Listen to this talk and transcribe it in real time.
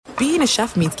being a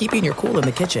chef means keeping your cool in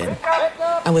the kitchen.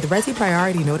 And with Resi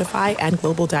Priority Notify and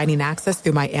Global Dining Access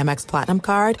through my Amex Platinum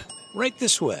card, Right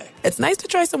this way. it's nice to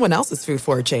try someone else's food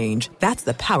for a change. That's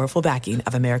the powerful backing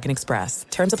of American Express.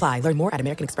 Terms apply. Learn more at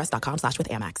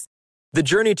americanexpress.com/withAmex. The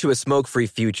journey to a smoke-free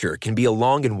future can be a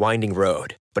long and winding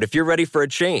road. But if you're ready for a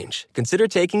change, consider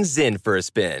taking Zyn for a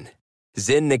spin.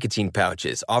 Zyn nicotine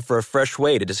pouches offer a fresh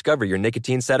way to discover your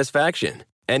nicotine satisfaction.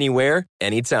 Anywhere,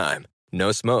 anytime.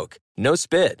 No smoke, no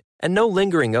spit, and no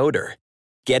lingering odor.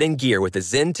 Get in gear with the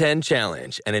Zyn 10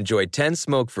 Challenge and enjoy 10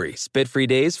 smoke-free, spit-free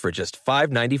days for just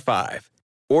 $5.95.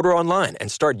 Order online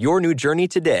and start your new journey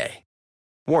today.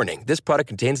 Warning, this product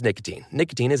contains nicotine.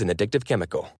 Nicotine is an addictive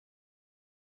chemical.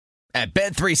 At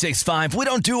Bet365, we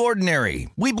don't do ordinary.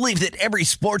 We believe that every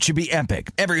sport should be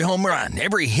epic. Every home run,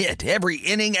 every hit, every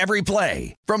inning, every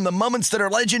play. From the moments that are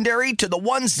legendary to the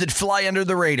ones that fly under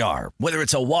the radar. Whether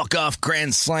it's a walk-off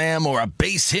grand slam or a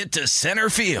base hit to center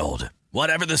field.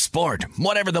 Whatever the sport,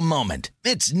 whatever the moment,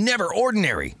 it's never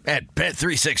ordinary at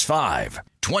Bet365.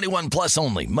 21 plus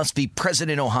only. Must be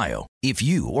present in Ohio. If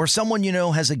you or someone you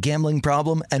know has a gambling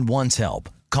problem and wants help,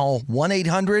 call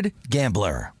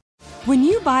 1-800-GAMBLER. When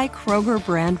you buy Kroger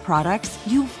brand products,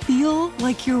 you feel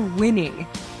like you're winning.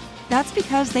 That's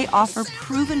because they offer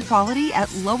proven quality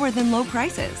at lower than low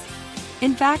prices.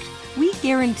 In fact, we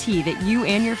guarantee that you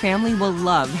and your family will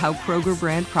love how Kroger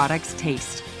brand products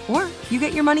taste, or you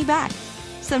get your money back.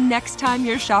 So next time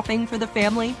you're shopping for the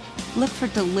family, look for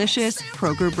delicious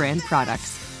Kroger brand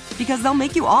products, because they'll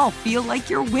make you all feel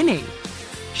like you're winning.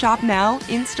 Shop now,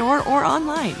 in-store, or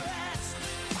online.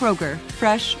 Kroger,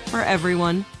 fresh for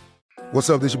everyone. What's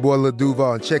up, this your boy Lil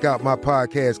Duval, and check out my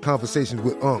podcast, Conversations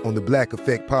with Unc, on the Black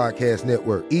Effect Podcast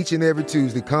Network. Each and every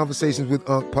Tuesday, Conversations with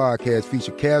Unc podcast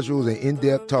feature casuals and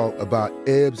in-depth talk about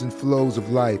ebbs and flows of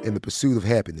life and the pursuit of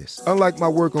happiness. Unlike my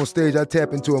work on stage, I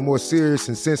tap into a more serious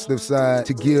and sensitive side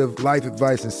to give life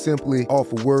advice and simply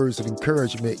offer words of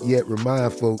encouragement, yet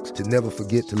remind folks to never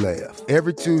forget to laugh.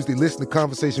 Every Tuesday, listen to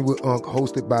Conversation with Unc,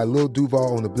 hosted by Lil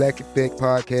Duval on the Black Effect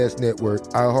Podcast Network,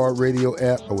 iHeartRadio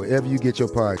app, or wherever you get your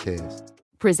podcasts.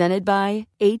 Presented by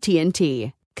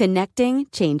AT&T. Connecting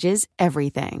changes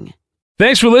everything.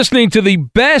 Thanks for listening to the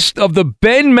Best of the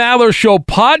Ben Maller Show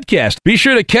podcast. Be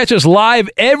sure to catch us live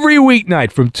every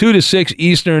weeknight from 2 to 6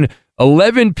 Eastern,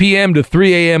 11 p.m. to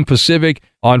 3 a.m. Pacific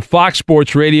on Fox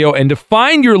Sports Radio. And to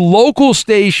find your local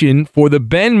station for the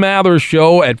Ben Maller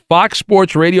Show at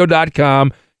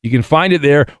foxsportsradio.com, you can find it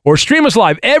there, or stream us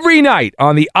live every night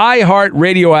on the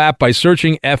iHeartRadio app by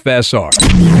searching FSR.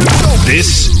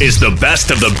 This is the Best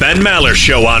of the Ben Maller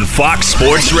Show on Fox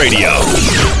Sports Radio.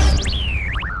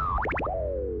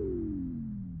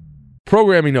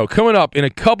 Programming note, coming up in a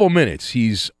couple minutes,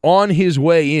 he's on his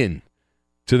way in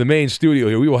to the main studio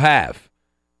here. We will have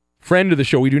friend of the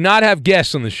show. We do not have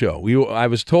guests on the show. I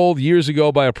was told years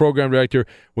ago by a program director,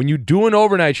 when you do an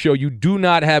overnight show, you do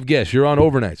not have guests. You're on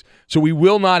overnights. So we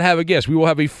will not have a guest. We will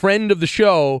have a friend of the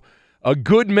show, a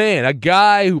good man, a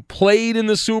guy who played in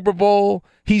the Super Bowl.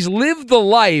 He's lived the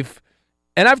life,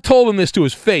 and I've told him this to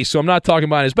his face, so I'm not talking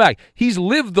behind his back. He's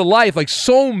lived the life like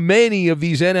so many of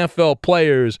these NFL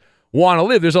players want to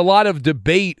live. There's a lot of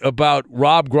debate about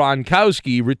Rob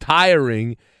Gronkowski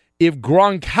retiring. If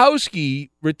Gronkowski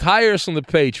retires from the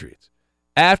Patriots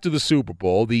after the Super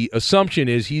Bowl, the assumption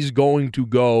is he's going to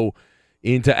go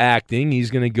into acting.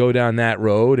 He's going to go down that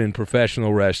road in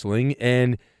professional wrestling.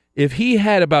 And if he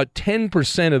had about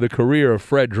 10% of the career of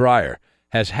Fred Dryer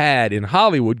has had in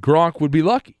Hollywood, Gronk would be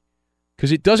lucky,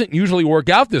 because it doesn't usually work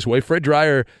out this way. Fred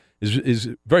Dryer is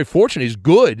very fortunate. He's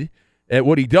good at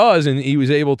what he does, and he was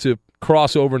able to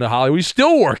cross over into Hollywood. He's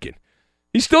still working.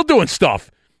 He's still doing stuff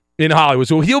in Hollywood.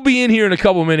 So he'll be in here in a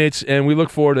couple minutes, and we look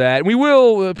forward to that. And we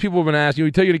will, people have been asking,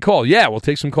 we take any calls? Yeah, we'll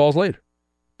take some calls later.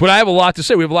 But I have a lot to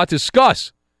say. We have a lot to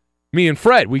discuss. Me and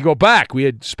Fred, we go back. We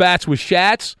had spats with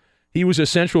Schatz. He was a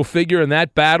central figure in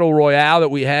that battle royale that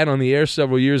we had on the air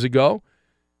several years ago.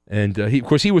 And, of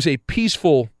course, he was a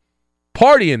peaceful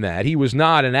party in that. He was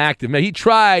not an active man. He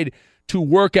tried to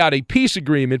work out a peace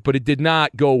agreement, but it did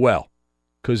not go well,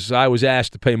 because I was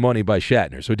asked to pay money by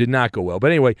Shatner, so it did not go well.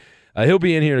 But anyway, he'll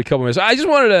be in here in a couple minutes. I just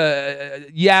wanted to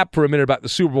yap for a minute about the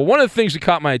Super Bowl. One of the things that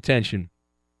caught my attention,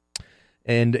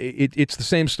 and it's the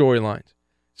same storylines.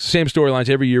 Same storylines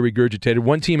every year regurgitated.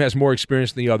 One team has more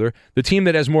experience than the other. The team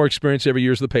that has more experience every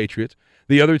year is the Patriots.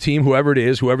 The other team, whoever it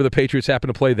is, whoever the Patriots happen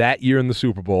to play that year in the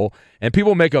Super Bowl, and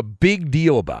people make a big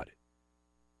deal about it.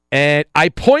 And I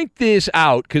point this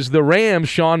out because the Rams,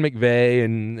 Sean McVay,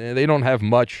 and they don't have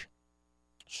much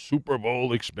Super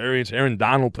Bowl experience. Aaron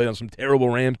Donald played on some terrible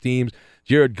Rams teams.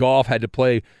 Jared Goff had to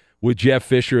play with Jeff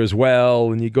Fisher as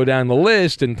well. And you go down the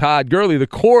list, and Todd Gurley, the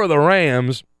core of the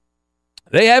Rams,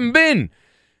 they haven't been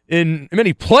in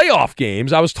many playoff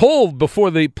games. I was told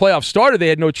before the playoffs started they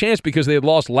had no chance because they had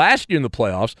lost last year in the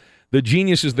playoffs. The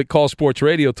geniuses that call sports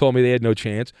radio told me they had no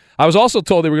chance. I was also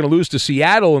told they were going to lose to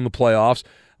Seattle in the playoffs.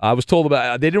 I was told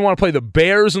they didn't want to play the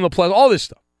Bears in the playoffs, all this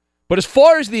stuff. But as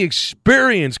far as the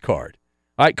experience card,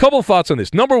 all right, couple of thoughts on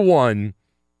this. Number one,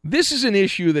 this is an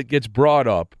issue that gets brought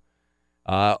up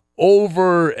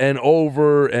over and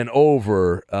over and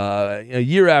over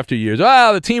year after year.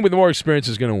 The team with more experience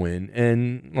is going to win.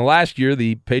 And last year,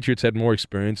 the Patriots had more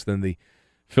experience than the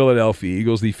Philadelphia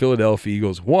Eagles. The Philadelphia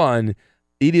Eagles won.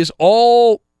 It is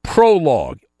all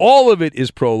prologue. All of it is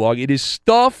prologue. It is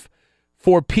stuff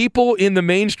for people in the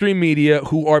mainstream media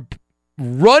who are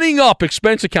running up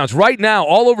expense accounts right now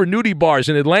all over nudie bars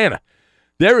in Atlanta.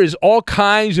 There is all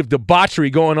kinds of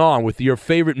debauchery going on with your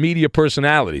favorite media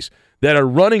personalities that are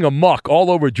running amok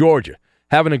all over Georgia,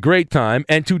 having a great time.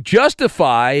 And to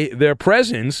justify their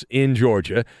presence in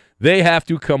Georgia, they have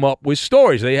to come up with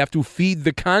stories. They have to feed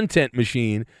the content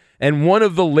machine. And one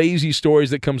of the lazy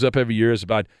stories that comes up every year is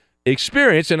about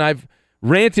experience. And I've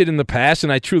ranted in the past,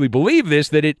 and I truly believe this,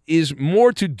 that it is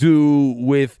more to do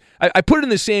with – I put it in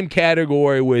the same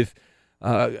category with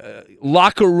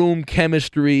locker room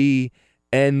chemistry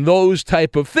and those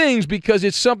type of things, because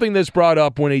it's something that's brought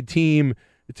up when a team –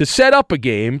 to set up a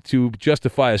game, to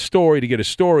justify a story, to get a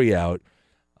story out.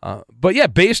 But, yeah,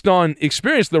 based on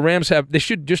experience, the Rams they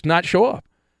should just not show up.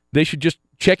 They should just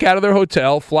check out of their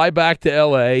hotel, fly back to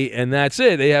L.A., and that's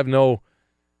it. They have no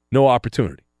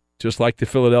opportunity. Just like the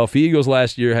Philadelphia Eagles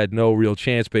last year had no real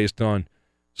chance based on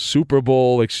Super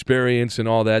Bowl experience and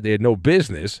all that. They had no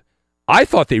business. I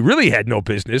thought they really had no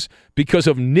business because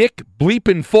of Nick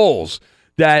bleeping Foles.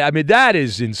 That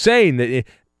is insane.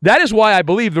 That is why I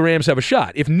believe the Rams have a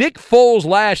shot. If Nick Foles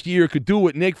last year could do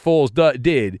what Nick Foles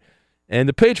did, and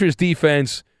the Patriots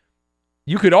defense,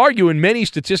 you could argue in many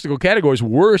statistical categories,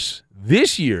 worse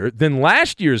this year than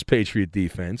last year's Patriot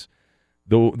defense,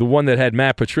 the one that had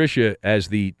Matt Patricia as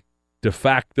the de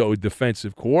facto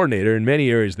defensive coordinator. In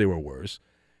many areas, they were worse.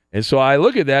 And so I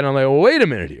look at that, and I'm like, well, wait a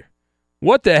minute here.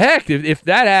 What the heck? If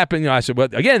that happened, I said, well,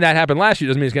 again, that happened last year.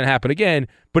 Doesn't mean it's going to happen again,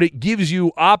 but it gives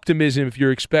you optimism if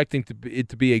you're expecting it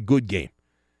to be a good game,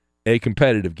 a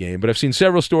competitive game. But I've seen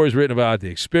several stories written about the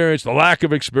experience, the lack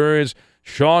of experience.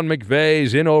 Sean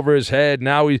McVay's in over his head.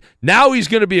 Now he's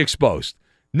going to be exposed.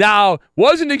 Now,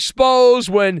 wasn't exposed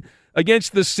when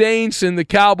against the Saints and the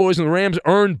Cowboys and the Rams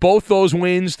earned both those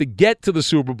wins to get to the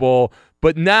Super Bowl,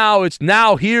 but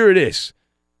now here it is.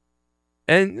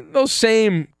 And those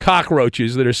same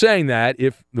cockroaches that are saying that,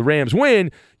 if the Rams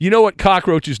win, you know what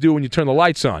cockroaches do when you turn the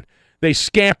lights on? They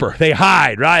scamper. They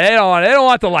hide, right? They don't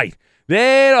want the light.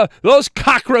 Those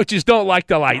cockroaches don't like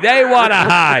the light. They want to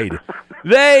hide.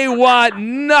 They want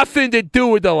nothing to do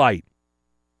with the light.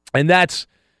 And that's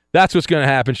what's going to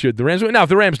happen should the Rams win. Now, if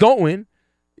the Rams don't win,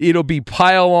 it'll be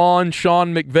pile on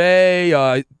Sean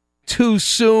McVay, too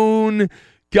soon,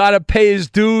 got to pay his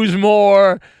dues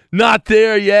more. Not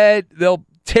there yet. They'll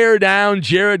tear down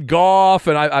Jared Goff,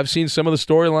 and I've seen some of the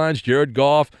storylines. Jared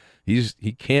Goff,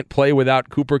 he can't play without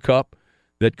Cooper Kupp.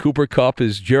 That Cooper Kupp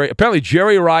is apparently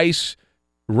Jerry Rice,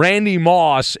 Randy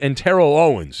Moss, and Terrell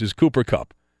Owens is Cooper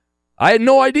Kupp. I had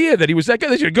no idea that he was that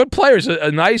good. These are good players.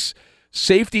 A nice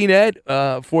safety net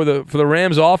for the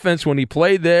Rams offense when he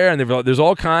played there, and there's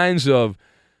all kinds of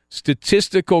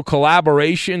statistical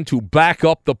collaboration to back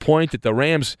up the point that the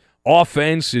Rams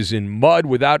offense is in mud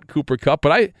without Cooper Kupp.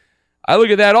 But I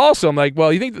look at that also. I'm like,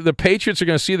 well, you think that the Patriots are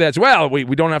going to see that as well? We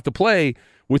don't have to play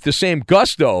with the same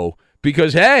gusto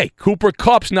because, hey, Cooper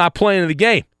Kupp's not playing in the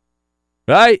game,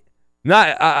 right?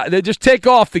 They just take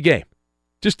off the game.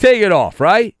 Just take it off,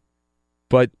 right?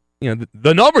 But,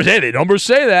 the numbers, the numbers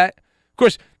say that. Of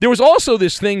course, there was also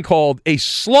this thing called a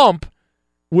slump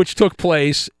which took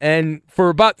place, and for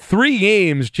about 3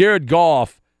 games, Jared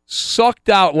Goff sucked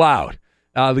out loud.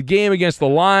 The game against the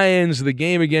Lions, the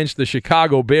game against the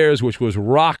Chicago Bears, which was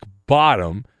rock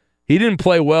bottom. He didn't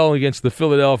play well against the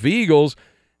Philadelphia Eagles,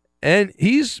 and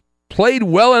he's played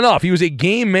well enough. He was a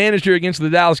game manager against the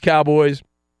Dallas Cowboys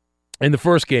in the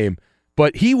first game,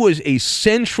 but he was a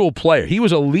central player. He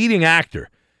was a leading actor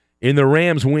in the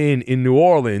Rams' win in New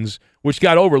Orleans, which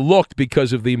got overlooked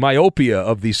because of the myopia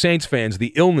of the Saints fans,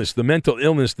 the illness, the mental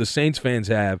illness the Saints fans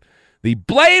have. The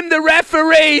blame the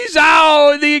referees,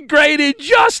 the great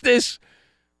injustice.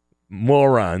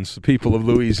 Morons, people of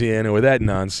Louisiana with that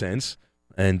nonsense.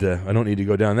 And I don't need to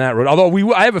go down that road.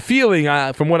 Although I have a feeling,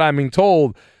 from what I'm being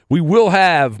told, we will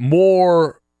have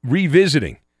more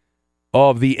revisiting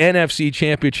of the NFC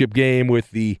Championship game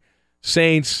with the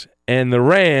Saints and the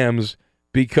Rams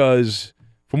because,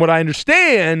 from what I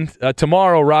understand,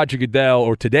 tomorrow Roger Goodell,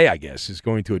 or today I guess, is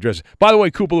going to address it. By the way,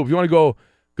 Koopaloop, if you want to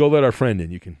go let our friend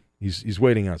in, you can. He's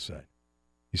waiting outside.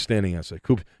 He's standing outside.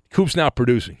 Coop's now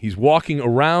producing. He's walking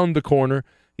around the corner.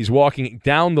 He's walking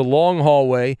down the long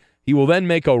hallway. He will then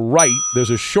make a right. There's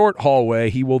a short hallway.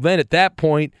 He will then, at that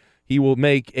point, he will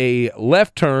make a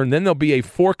left turn. Then there'll be a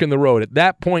fork in the road. At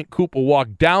that point, Coop will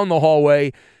walk down the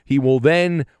hallway. He will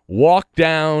then walk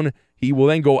down. He will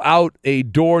then go out a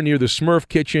door near the Smurf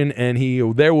kitchen, and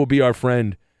there will be our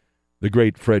friend, the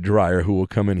great Fred Dreyer, who will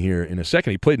come in here in a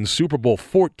second. He played in Super Bowl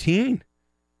 14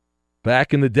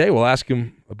 back in the day. We'll ask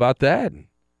him about that.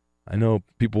 I know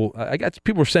people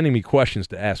are sending me questions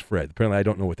to ask Fred. Apparently I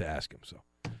don't know what to ask him, so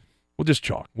we'll just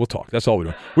talk. We'll talk. That's all we're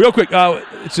doing. Real quick,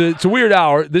 it's a weird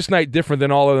hour. This night different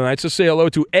than all other nights. Let's say hello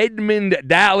to Edmund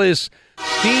Dallas,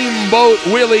 Steamboat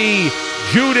Willie,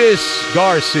 Judas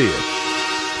Garcia.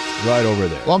 Right over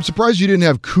there. Well, I'm surprised you didn't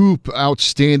have Coop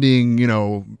outstanding,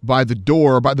 by the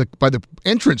door, by the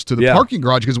entrance to the parking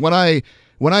garage. Because when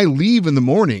I leave in the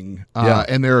morning,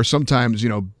 and there are sometimes,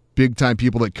 big time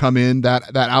people that come in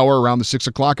that hour around the 6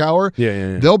 o'clock hour,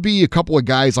 there'll be a couple of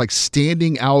guys like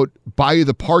standing out by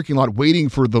the parking lot waiting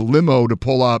for the limo to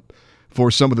pull up for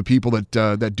some of the people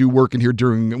that do work in here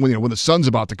during when the sun's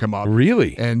about to come up.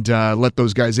 Really? And let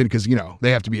those guys in because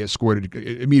they have to be escorted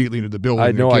immediately into the building. I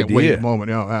had no idea. Wait a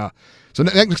moment. So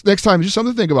next time, just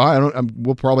something to think about.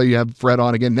 We'll probably have Fred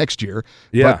on again next year.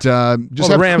 Yeah. But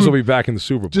the Rams Coop, will be back in the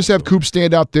Super Bowl. Just have Coop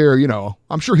stand out there.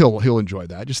 I'm sure he'll enjoy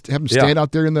that. Just have him stand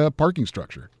out there in the parking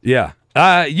structure. Yeah.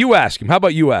 You ask him. How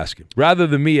about you ask him? Rather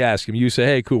than me ask him, you say,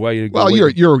 "Hey, cool. Why you?" Well,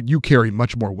 you carry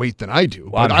much more weight than I do.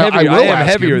 Well, I am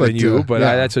heavier than you, but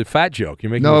that's a fat joke. You're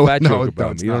making a fat joke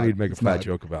about me. You don't need to make a fat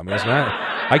joke about me. It's not.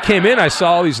 I came in, I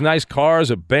saw all these nice cars,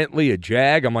 a Bentley, a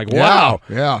Jag. I'm like, wow.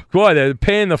 Yeah. Boy, they're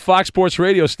paying the Fox Sports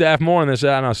Radio staff more on this.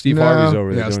 I don't know. Steve Harvey's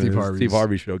over there. Steve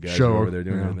Harvey show guys over there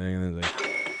doing everything.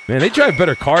 Man, they drive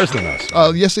better cars than us.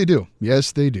 Yes, they do.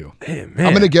 Yes, they do. Man.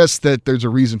 I'm going to guess that there's a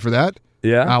reason for that.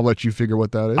 Yeah, I'll let you figure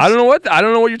what that is. I don't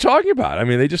know what you're talking about. I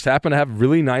mean, they just happen to have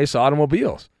really nice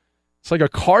automobiles. It's like a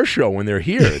car show when they're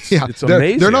here. It's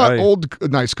amazing. They're not old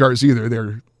nice cars either.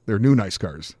 They're new nice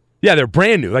cars. Yeah, they're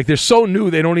brand new. Like they're so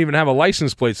new they don't even have a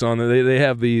license plates on them. They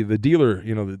have the dealer,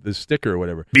 the sticker or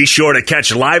whatever. Be sure to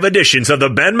catch live editions of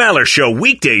the Ben Maller Show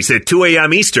weekdays at 2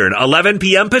 a.m. Eastern, 11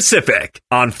 p.m. Pacific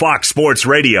on Fox Sports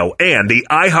Radio and the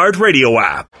iHeartRadio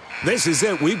app. This is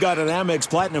it. We've got an Amex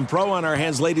Platinum Pro on our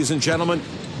hands, ladies and gentlemen.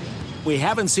 We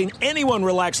haven't seen anyone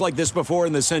relax like this before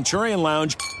in the Centurion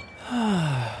Lounge.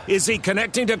 Is he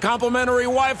connecting to complimentary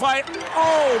Wi-Fi?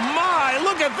 Oh, my.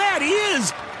 Look at that. He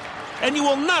is. And you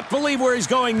will not believe where he's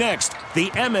going next. The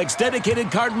Amex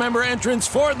dedicated card member entrance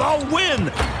for the win.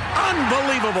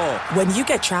 Unbelievable. When you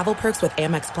get travel perks with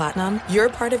Amex Platinum, you're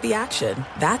part of the action.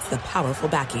 That's the powerful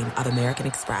backing of American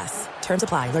Express. Terms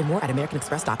apply. Learn more at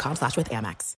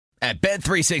americanexpress.com/withAmex. At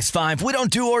Bet365, we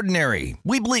don't do ordinary.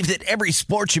 We believe that every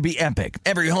sport should be epic.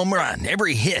 Every home run,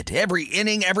 every hit, every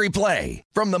inning, every play.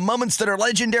 From the moments that are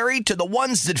legendary to the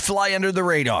ones that fly under the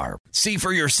radar. See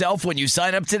for yourself when you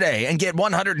sign up today and get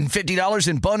 $150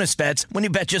 in bonus bets when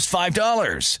you bet just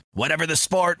 $5. Whatever the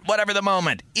sport, whatever the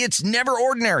moment, it's never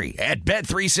ordinary at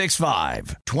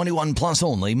Bet365. 21 plus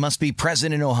only. Must be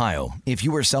present in Ohio. If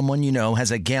you or someone you know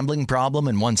has a gambling problem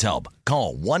and wants help,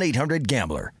 call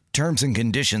 1-800-GAMBLER. Terms and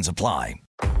conditions apply.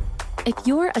 If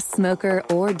you're a smoker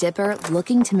or dipper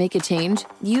looking to make a change,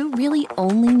 you really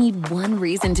only need one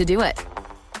reason to do it.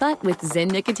 But with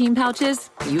Zyn nicotine pouches,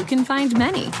 you can find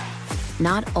many.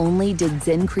 Not only did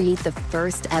Zyn create the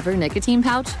first ever nicotine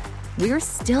pouch, we're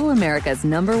still America's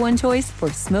 #1 choice for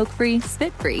smoke-free,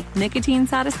 spit-free nicotine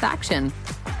satisfaction.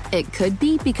 It could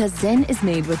be because Zyn is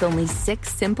made with only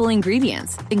 6 simple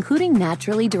ingredients, including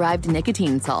naturally derived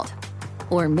nicotine salt.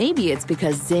 Or maybe it's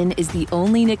because Zyn is the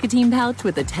only nicotine pouch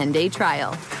with a 10-day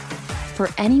trial. For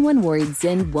anyone worried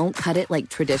Zyn won't cut it like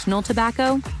traditional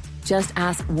tobacco, just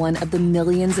ask one of the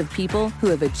millions of people who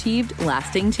have achieved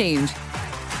lasting change.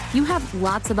 You have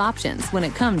lots of options when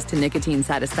it comes to nicotine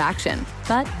satisfaction,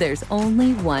 but there's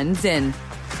only one Zyn.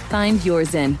 Find your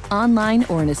Zyn online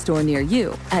or in a store near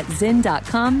you at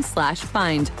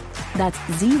zyn.com/find. That's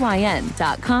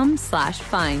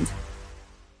ZYN.com/find.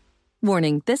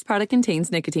 Warning, this product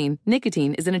contains nicotine.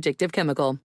 Nicotine is an addictive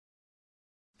chemical.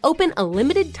 Open a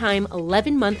limited-time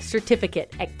 11-month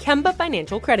certificate at Kemba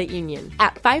Financial Credit Union.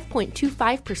 At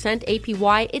 5.25%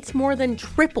 APY, it's more than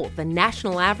triple the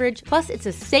national average, plus it's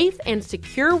a safe and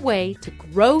secure way to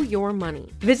grow your money.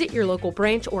 Visit your local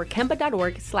branch or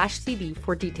kemba.org/cb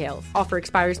for details. Offer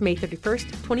expires May 31st,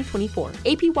 2024.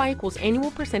 APY equals annual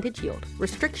percentage yield.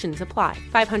 Restrictions apply.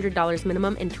 $500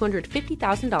 minimum and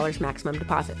 $250,000 maximum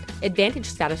deposit. Advantage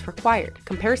status required.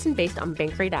 Comparison based on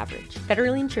bank rate average.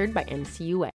 Federally insured by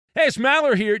NCUA. Hey, it's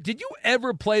Maller here. Did you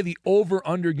ever play the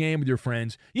over-under game with your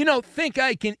friends? You know, think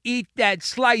I can eat that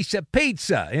slice of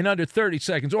pizza in under 30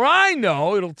 seconds. Or I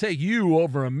know it'll take you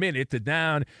over a minute to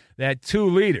down that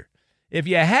 2-liter. If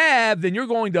you have, then you're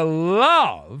going to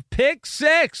love Pick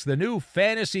Six, the new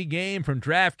fantasy game from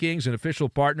DraftKings, an official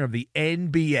partner of the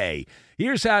NBA.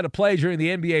 Here's how to play during the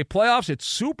NBA playoffs. It's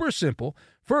super simple.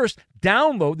 First,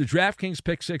 download the DraftKings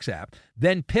Pick Six app,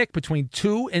 then pick between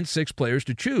 2 and 6 players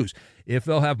to choose if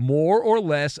they'll have more or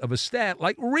less of a stat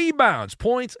like rebounds,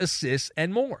 points, assists,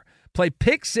 and more. Play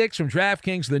Pick Six from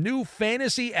DraftKings, the new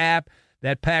fantasy app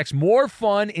that packs more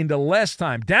fun into less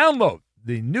time. Download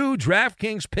the new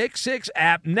DraftKings Pick Six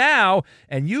app now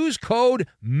and use code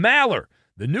MALLER.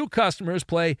 The new customers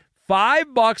play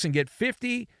 $5 and get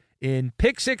 50 in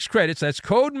Pick Six credits. That's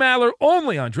code MALLER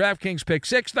only on DraftKings Pick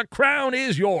Six. The crown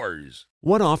is yours.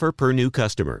 One offer per new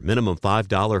customer. Minimum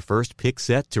 $5 first pick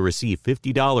set to receive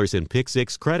 $50 in Pick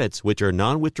Six credits, which are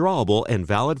non-withdrawable and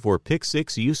valid for Pick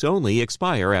Six use only.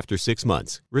 Expire after 6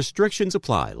 months. Restrictions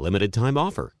apply. Limited time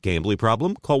offer. Gambling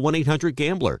problem? Call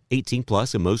 1-800-GAMBLER. 18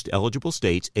 plus in most eligible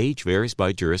states. Age varies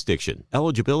by jurisdiction.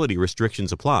 Eligibility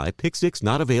restrictions apply. Pick Six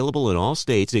not available in all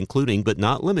states, including but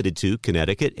not limited to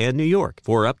Connecticut and New York.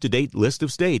 For up-to-date list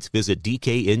of states, visit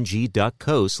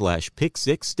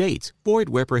dkng.co/pick6states. Void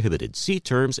where prohibited. See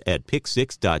terms at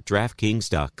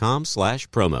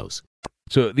pick6.draftkings.com/promos.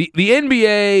 So the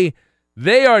NBA,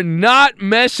 they are not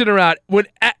messing around. When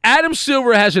Adam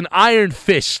Silver has an iron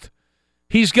fist,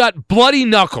 he's got bloody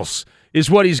knuckles is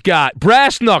what he's got,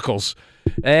 brass knuckles,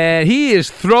 and he is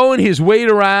throwing his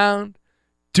weight around.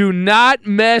 Do not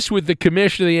mess with the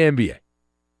commissioner of the NBA.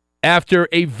 After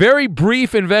a very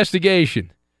brief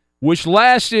investigation, which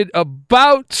lasted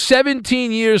about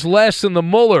 17 years less than the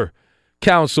Mueller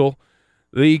counsel,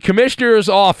 the commissioner's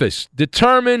office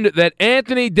determined that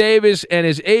Anthony Davis and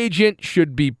his agent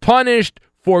should be punished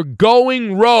for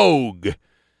going rogue.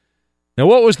 Now,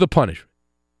 what was the punishment?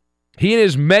 He and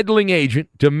his meddling agent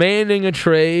demanding a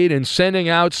trade and sending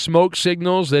out smoke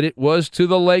signals that it was to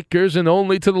the Lakers and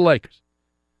only to the Lakers.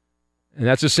 And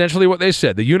that's essentially what they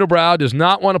said. The unibrow does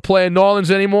not want to play in New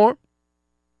Orleans anymore.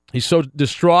 He's so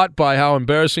distraught by how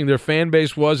embarrassing their fan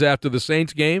base was after the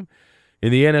Saints game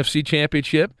in the NFC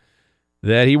Championship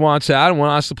that he wants out and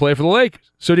wants to play for the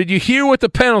Lakers. So did you hear what the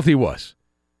penalty was?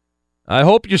 I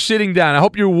hope you're sitting down. I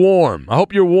hope you're warm. I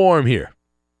hope you're warm here.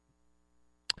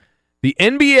 The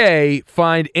NBA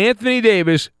fined Anthony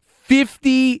Davis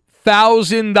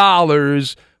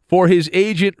 $50,000 for his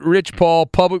agent Rich Paul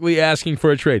publicly asking for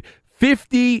a trade.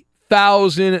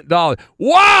 $50,000.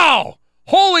 Wow!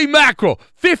 Holy mackerel.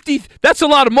 50, that's a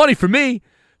lot of money for me.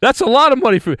 That's a lot of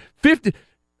money for me.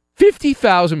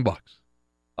 $50,000.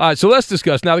 All right, so let's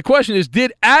discuss. Now, the question is,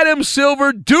 did Adam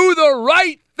Silver do the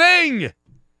right thing?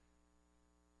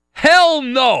 Hell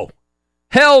no.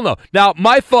 Hell no. Now,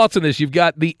 my thoughts on this, you've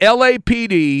got the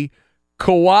LAPD,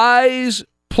 Kawhi's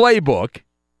playbook.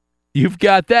 You've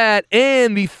got that,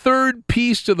 and the third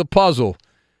piece to the puzzle,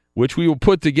 which we will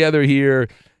put together here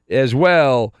as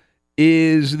well,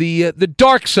 is the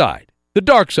dark side. The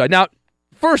dark side. Now,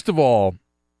 first of all,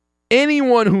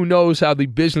 anyone who knows how the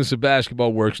business of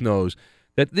basketball works knows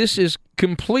that this is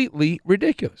completely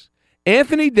ridiculous.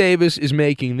 Anthony Davis is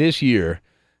making this year,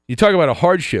 you talk about a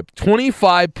hardship,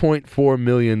 $25.4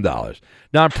 million. Now,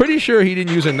 I'm pretty sure he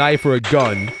didn't use a knife or a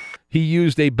gun. He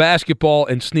used a basketball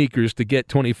and sneakers to get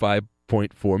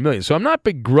 $25.4 million. So I'm not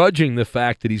begrudging the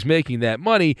fact that he's making that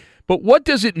money, but what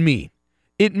does it mean?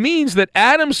 It means that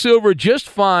Adam Silver just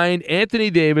fined Anthony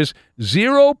Davis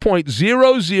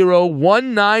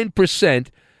 0.0019%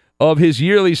 of his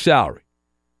yearly salary.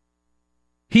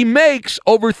 He makes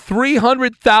over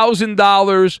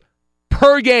 $300,000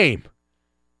 per game.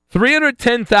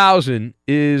 $310,000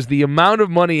 is the amount of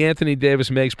money Anthony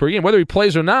Davis makes per game. Whether he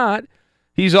plays or not,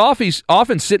 he's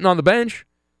often sitting on the bench.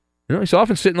 You know, he's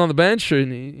often sitting on the bench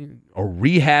or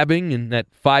rehabbing in that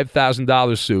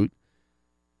 $5,000 suit.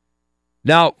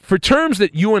 Now, for terms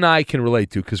that you and I can relate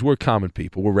to, because we're common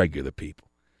people, we're regular people,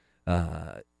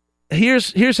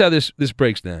 here's how this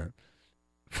breaks down.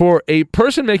 For a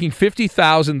person making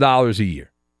 $50,000 a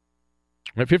year,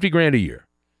 right, $50,000 a year,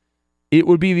 it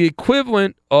would be the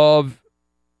equivalent of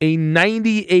a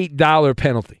 $98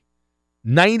 penalty.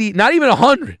 Not even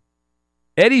 $100.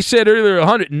 Eddie said earlier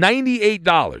 $100.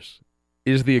 $98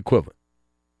 is the equivalent.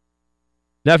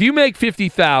 Now, if you make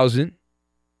 $50,000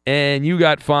 and you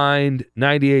got fined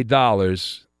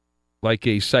 $98, like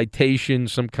a citation,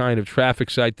 some kind of traffic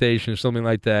citation or something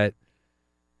like that,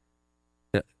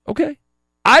 okay.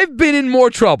 I've been in more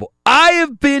trouble. I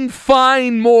have been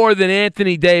fined more than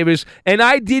Anthony Davis, and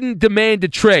I didn't demand a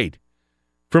trade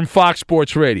from Fox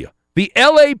Sports Radio. The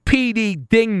LAPD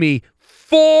dinged me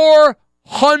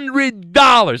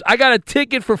 $400. I got a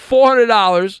ticket for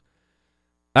 $400.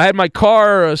 I had my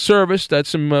car serviced. Had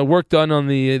some work done on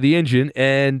the engine,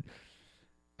 and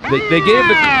they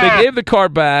gave the car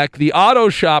back. The auto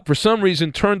shop, for some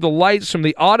reason, turned the lights from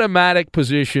the automatic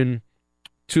position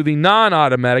to the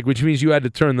non-automatic, which means you had to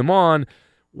turn them on.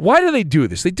 Why do they do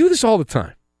this? They do this all the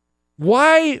time.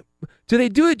 Why do they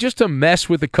do it? Just to mess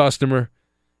with the customer?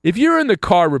 If you're in the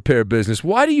car repair business,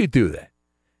 why do you do that?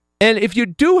 And if you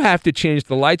do have to change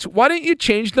the lights, why don't you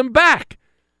change them back?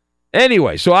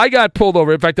 Anyway, so I got pulled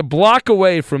over. In fact, a block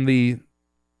away from the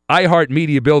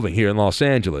iHeartMedia building here in Los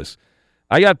Angeles,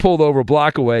 I got pulled over a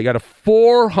block away. I got a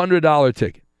 $400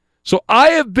 ticket. So I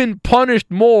have been punished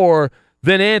more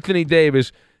than Anthony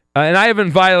Davis, and I haven't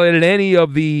violated any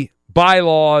of the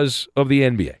bylaws of the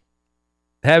NBA.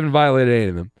 Haven't violated any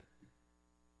of them.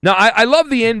 Now, I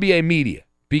love the NBA media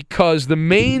because the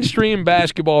mainstream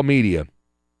basketball media,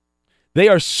 they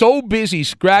are so busy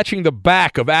scratching the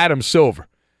back of Adam Silver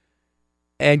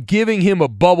and giving him a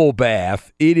bubble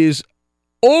bath. It is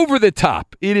over the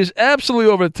top. It is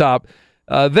absolutely over the top.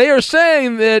 They are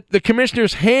saying that the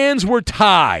commissioner's hands were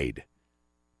tied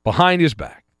behind his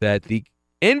back, that the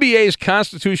NBA's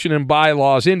constitution and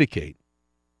bylaws indicate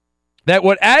that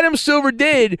what Adam Silver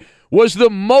did was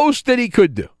the most that he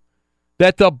could do,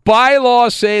 that the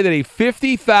bylaws say that a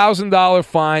 $50,000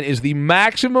 fine is the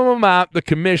maximum amount the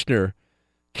commissioner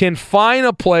can fine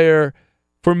a player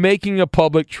for making a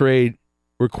public trade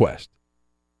request.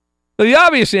 Now, the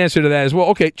obvious answer to that is, well,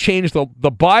 okay, change the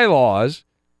bylaws.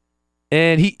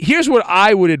 And here's what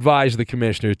I would advise the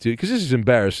commissioner to, because this is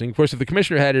embarrassing. Of course, if the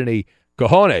commissioner had any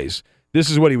cojones, this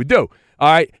is what he would do.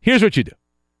 All right, here's what you do.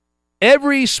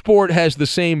 Every sport has the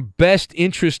same best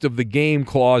interest of the game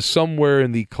clause somewhere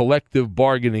in the collective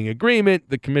bargaining agreement.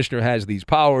 The commissioner has these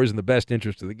powers in the best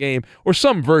interest of the game, or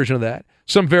some version of that,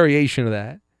 some variation of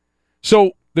that.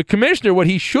 So the commissioner, what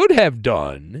he should have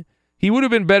done, he would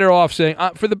have been better off saying,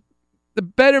 for the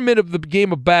betterment of the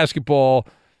game of basketball,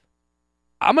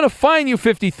 I'm going to fine you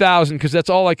 $50,000 because that's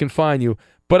all I can fine you,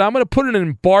 but I'm going to put an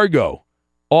embargo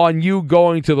on you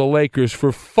going to the Lakers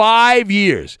for 5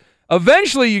 years.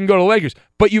 Eventually you can go to the Lakers,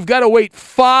 but you've got to wait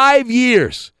 5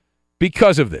 years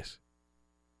because of this.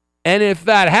 And if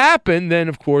that happened, then,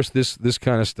 of course, this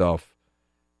kind of stuff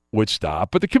would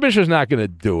stop. But the commissioner's not going to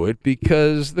do it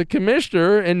because the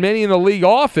commissioner and many in the league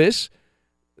office,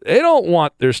 they don't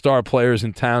want their star players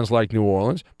in towns like New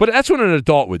Orleans. But that's what an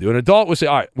adult would do. An adult would say,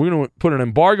 all right, we're going to put an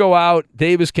embargo out.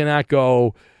 Davis cannot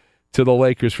go to the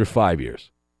Lakers for 5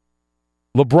 years.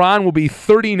 LeBron will be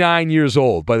 39 years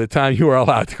old by the time you are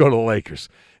allowed to go to the Lakers.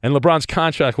 And LeBron's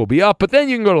contract will be up, but then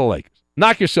you can go to the Lakers.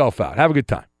 Knock yourself out. Have a good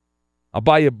time. I'll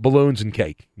buy you balloons and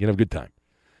cake. You can have a good time.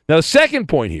 Now, the second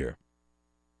point here,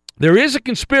 there is a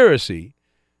conspiracy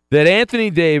that Anthony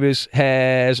Davis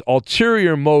has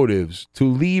ulterior motives to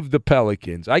leave the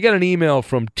Pelicans. I got an email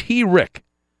from T. Rick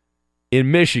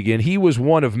in Michigan. He was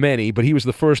one of many, but he was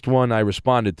the first one I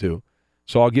responded to.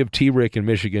 So I'll give T. Rick in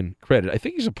Michigan credit. I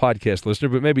think he's a podcast listener,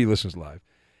 but maybe he listens live.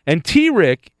 And T.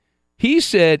 Rick, he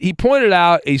pointed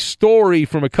out a story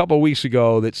from a couple of weeks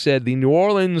ago that said the New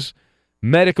Orleans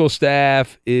medical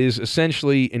staff is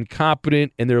essentially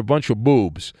incompetent and they're a bunch of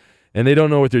boobs and they don't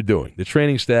know what they're doing. The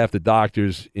training staff, the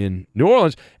doctors in New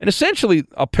Orleans, and essentially,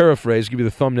 I'll paraphrase, give you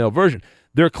the thumbnail version.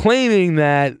 They're claiming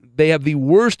that they have the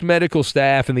worst medical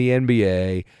staff in the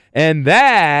NBA, and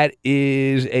that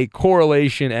is a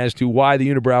correlation as to why the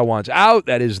unibrow wants out.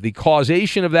 That is the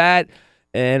causation of that,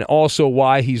 and also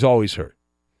why he's always hurt.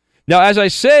 Now, as I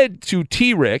said to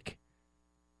T-Rick,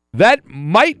 that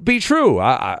might be true.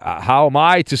 How am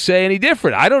I to say any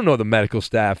different? I don't know the medical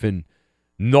staff in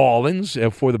New Orleans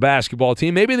for the basketball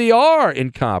team. Maybe they are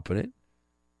incompetent,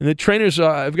 and the trainers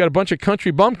have got a bunch of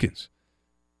country bumpkins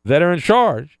that are in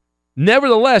charge.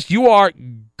 Nevertheless, you are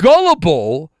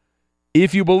gullible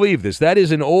if you believe this. That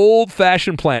is an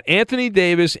old-fashioned plant. Anthony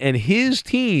Davis and his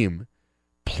team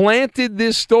planted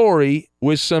this story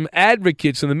with some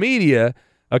advocates in the media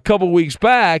a couple weeks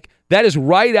back. That is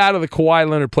right out of the Kawhi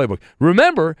Leonard playbook.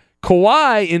 Remember,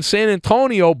 Kawhi in San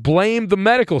Antonio blamed the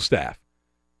medical staff.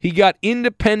 He got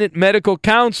independent medical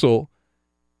counsel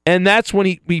And that's when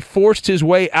he forced his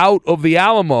way out of the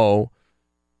Alamo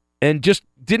and just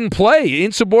didn't play.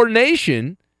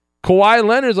 Insubordination. Kawhi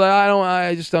Leonard's like,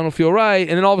 I just don't feel right.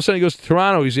 And then all of a sudden he goes to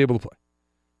Toronto, he's able to play.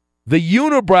 The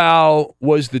unibrow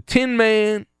was the Tin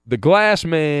Man, the Glass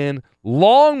Man,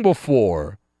 long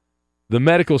before the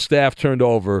medical staff turned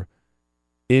over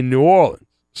in New Orleans.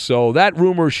 So that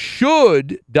rumor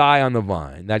should die on the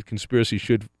vine. That conspiracy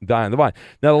should die on the vine.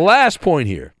 Now, the last point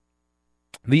here.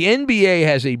 The NBA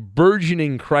has a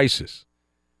burgeoning crisis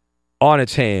on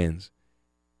its hands.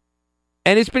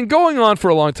 And it's been going on for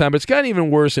a long time, but it's gotten even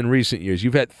worse in recent years.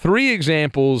 You've had 3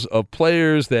 examples of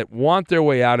players that want their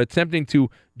way out, attempting to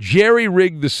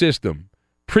jerry-rig the system,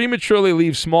 prematurely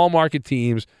leave small market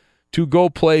teams to go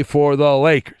play for the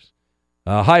Lakers,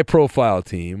 a high-profile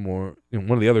team or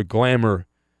one of the other glamour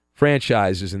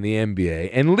franchises in the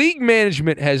NBA. And league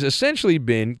management has essentially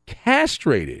been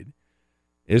castrated,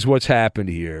 is what's happened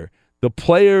here. The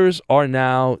players are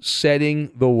now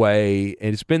setting the way,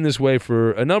 and it's been this way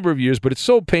for a number of years, but it's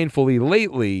so painfully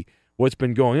lately what's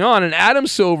been going on. And Adam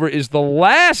Silver is the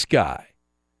last guy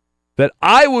that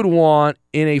I would want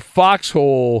in a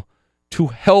foxhole to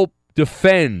help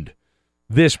defend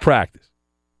this practice.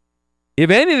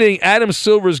 If anything, Adam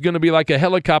Silver is going to be like a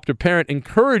helicopter parent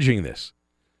encouraging this.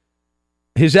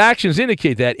 His actions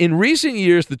indicate that. In recent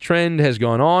years, the trend has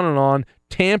gone on and on.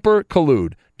 Tamper,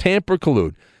 collude. Tamper,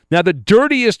 collude. Now, the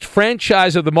dirtiest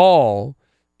franchise of them all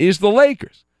is the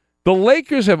Lakers. The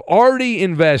Lakers have already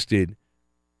invested,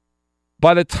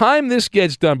 by the time this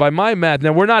gets done, by my math,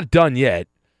 now we're not done yet,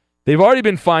 they've already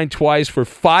been fined twice for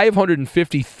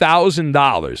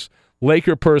 $550,000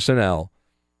 Laker personnel.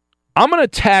 I'm going to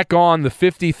tack on the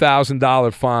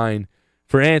 $50,000 fine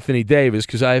for Anthony Davis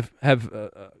because I have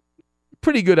a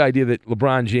pretty good idea that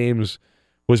LeBron James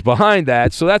was behind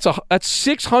that. So that's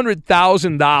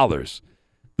 $600,000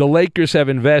 the Lakers have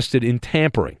invested in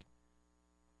tampering,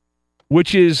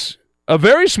 which is a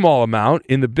very small amount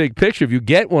in the big picture. If you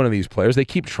get one of these players, they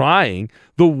keep trying.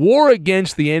 The war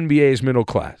against the NBA's middle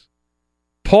class.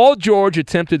 Paul George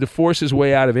attempted to force his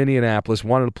way out of Indianapolis,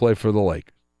 wanted to play for the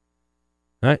Lakers.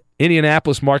 Right?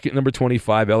 Indianapolis market number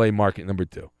 25, LA market number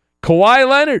 2. Kawhi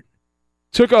Leonard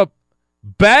took a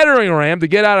battering ram to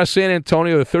get out of San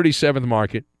Antonio, the 37th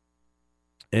market,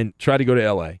 and try to go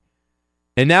to LA.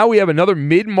 And now we have another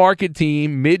mid-market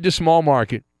team, mid to small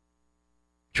market,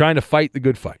 trying to fight the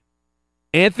good fight.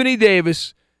 Anthony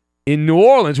Davis in New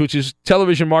Orleans, which is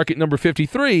television market number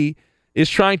 53, is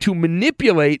trying to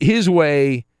manipulate his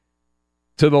way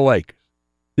to the Lakers.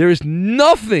 There is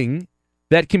nothing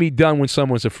that can be done when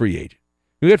someone's a free agent.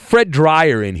 We got Fred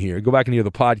Dreyer in here. Go back and hear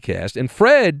the podcast. And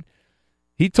Fred,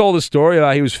 he told a story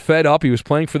about he was fed up. He was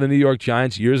playing for the New York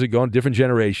Giants years ago in a different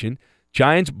generation.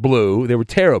 Giants blew. They were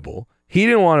terrible. He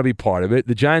didn't want to be part of it.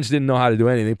 The Giants didn't know how to do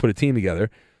anything. They put a team together.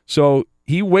 So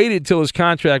he waited till his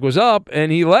contract was up,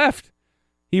 and he left.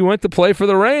 He went to play for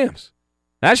the Rams.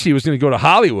 Actually, he was going to go to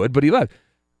Hollywood, but he left.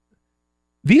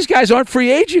 These guys aren't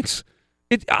free agents.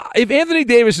 If Anthony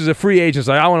Davis is a free agent,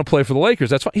 like, I want to play for the Lakers,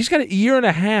 that's fine. He's got a year and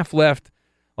a half left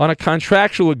on a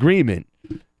contractual agreement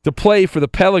to play for the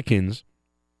Pelicans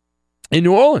in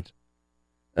New Orleans.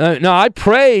 Now, I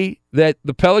pray that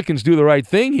the Pelicans do the right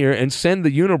thing here and send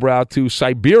the unibrow to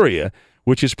Siberia,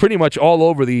 which is pretty much all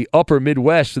over the upper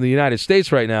Midwest in the United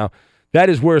States right now. That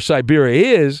is where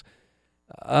Siberia is.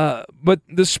 But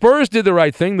the Spurs did the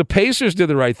right thing. The Pacers did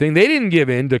the right thing. They didn't give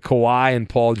in to Kawhi and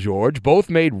Paul George. Both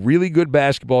made really good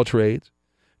basketball trades.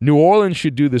 New Orleans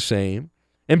should do the same.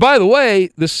 And by the way,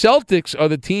 the Celtics are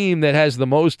the team that has the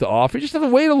most to offer. You just have to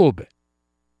wait a little bit.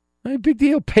 Right? Big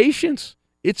deal. Patience.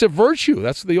 It's a virtue.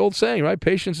 That's the old saying, right?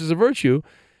 Patience is a virtue.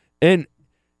 And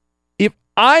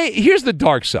here's the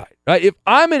dark side, right? If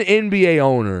I'm an NBA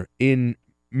owner in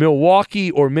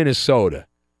Milwaukee or Minnesota,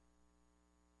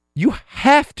 you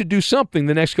have to do something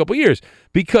the next couple of years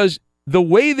because the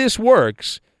way this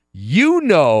works, you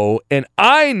know and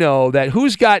I know that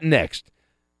who's got next?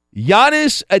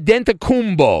 Giannis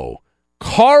Antetokounmpo,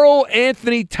 Karl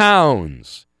Anthony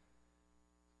Towns.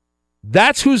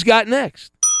 That's who's got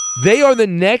next. They are the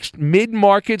next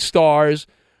mid-market stars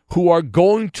who are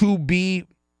going to be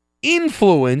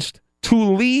influenced to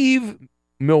leave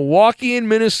Milwaukee and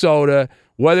Minnesota,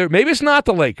 whether maybe it's not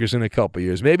the Lakers in a couple of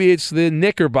years. Maybe it's the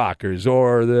Knickerbockers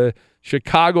or the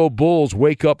Chicago Bulls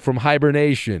wake up from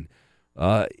hibernation.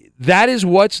 That is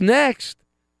what's next.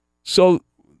 So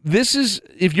this is,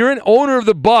 if you're an owner of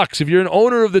the Bucks, if you're an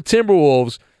owner of the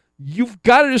Timberwolves, you've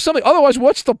got to do something. Otherwise,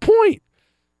 what's the point?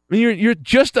 I mean, you're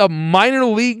just a minor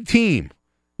league team.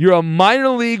 You're a minor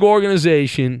league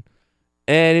organization,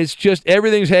 and it's just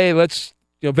everything's, hey, let's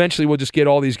eventually we'll just get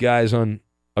all these guys on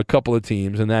a couple of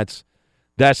teams, and that's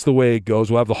the way it goes.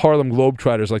 We'll have the Harlem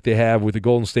Globetrotters like they have with the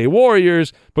Golden State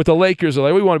Warriors, but the Lakers are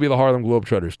like, we want to be the Harlem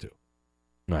Globetrotters too.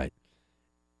 Right.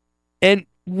 And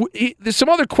there's some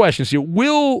other questions here.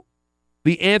 Will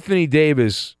the Anthony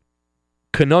Davis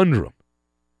conundrum,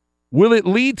 will it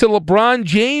lead to LeBron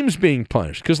James being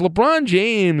punished? Because LeBron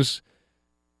James,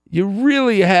 you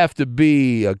really have to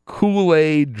be a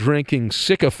Kool-Aid drinking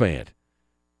sycophant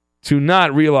to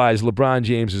not realize LeBron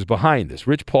James is behind this.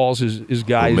 Rich Paul's his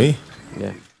guy. Me?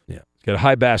 Yeah. He's got a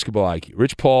high basketball IQ.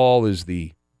 Rich Paul is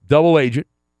the double agent,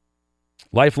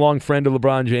 lifelong friend of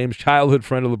LeBron James, childhood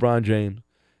friend of LeBron James,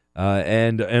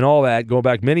 and all that, going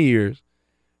back many years.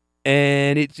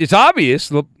 And it's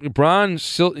obvious.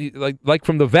 LeBron, like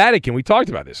from the Vatican, we talked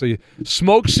about this. A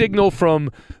smoke signal from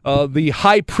the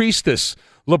high priestess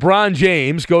LeBron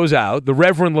James goes out, the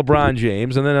Reverend LeBron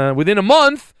James, and then within a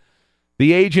month,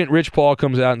 the agent, Rich Paul,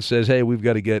 comes out and says, hey, we've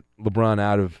got to get LeBron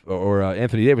out of, or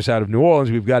Anthony Davis out of New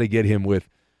Orleans. We've got to get him with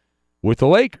the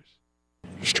Lakers.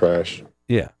 It's trash.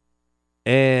 Yeah.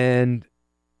 And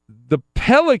the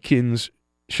Pelicans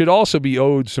should also be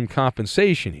owed some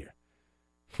compensation here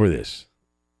for this.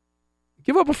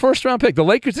 Give up a first-round pick. The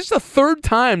Lakers, this is the third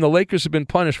time the Lakers have been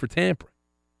punished for tampering.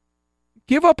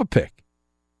 Give up a pick.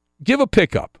 Give a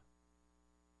pick up.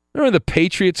 Remember the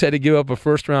Patriots had to give up a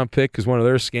first-round pick because one of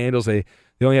their scandals, they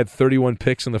only had 31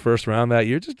 picks in the first round that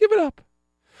year. Just give it up.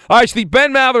 All right, it's the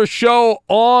Ben Maller Show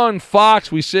on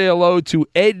Fox. We say hello to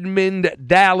Edmund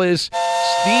Dallas,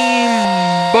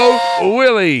 Steamboat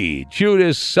Willie,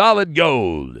 Judas Solid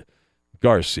Gold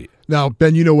Garcia. Now,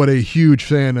 Ben, you know what a huge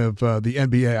fan of the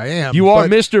NBA I am. You are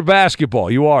Mr. Basketball.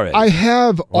 You are it. I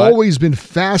have always been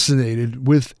fascinated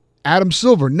with Adam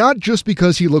Silver, not just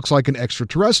because he looks like an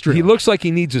extraterrestrial. He looks like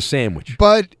he needs a sandwich.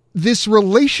 But this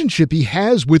relationship he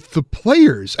has with the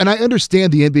players, and I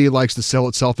understand the NBA likes to sell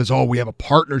itself as, we have a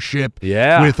partnership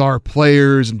with our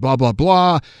players and blah, blah,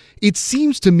 blah. It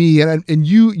seems to me, and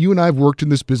you and I have worked in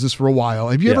this business for a while,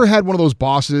 have you ever had one of those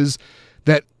bosses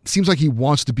that seems like he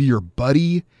wants to be your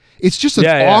buddy? It's just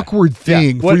an awkward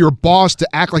thing for your boss to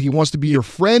act like he wants to be your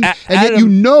friend, and yet you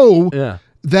know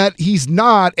that he's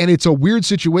not, and it's a weird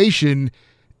situation.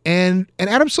 And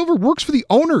Adam Silver works for the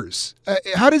owners.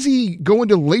 How does he go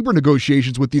into labor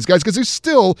negotiations with these guys? Because there's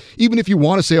still, even if you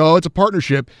want to say, it's a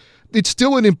partnership, it's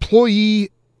still an employee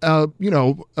a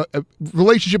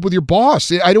relationship with your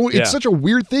boss. It's such a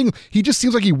weird thing. He just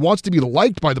seems like he wants to be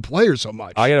liked by the players so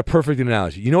much. I got a perfect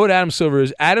analogy. You know what Adam Silver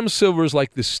is? Adam Silver is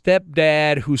like the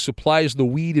stepdad who supplies the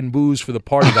weed and booze for the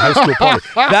party, the high school party.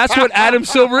 That's what Adam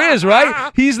Silver is,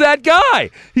 right? He's that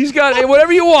guy. He's got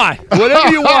whatever you want. Whatever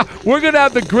you want. We're going to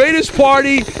have the greatest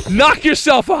party. Knock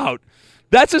yourself out.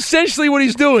 That's essentially what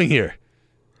he's doing here.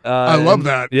 I love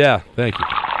that. Yeah, thank you.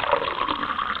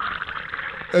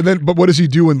 And then, but what does he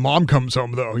do when mom comes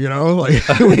home, though? You know, like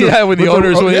when the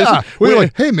owners, we're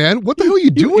like, hey man, what the hell are you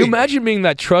doing? You imagine being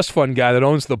that trust fund guy that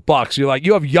owns the Bucks. You're like,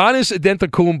 you have Giannis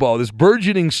Antetokounmpo, this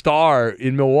burgeoning star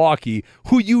in Milwaukee,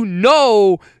 who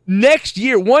next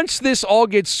year, once this all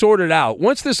gets sorted out,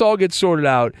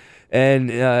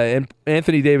 and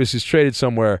Anthony Davis is traded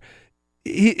somewhere.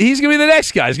 He's going to be the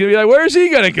next guy. He's going to be like, where's he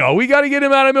going to go? We got to get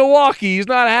him out of Milwaukee. He's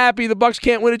not happy. The Bucks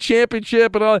can't win a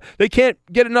championship. And they can't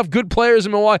get enough good players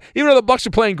in Milwaukee. Even though the Bucks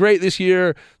are playing great this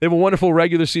year, they have a wonderful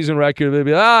regular season record. They'll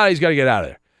be like, he's got to get out of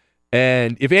there.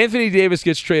 And if Anthony Davis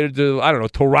gets traded to,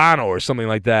 Toronto or something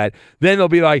like that, then they'll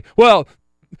be like, well,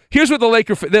 here's what the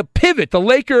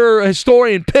Laker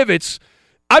historian pivots.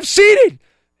 I've seen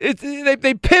it.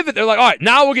 They pivot. They're like, all right,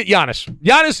 now we'll get Giannis.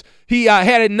 Giannis, he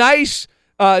had a nice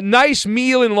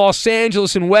meal in Los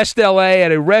Angeles in West L.A.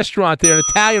 at a restaurant there, an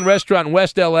Italian restaurant in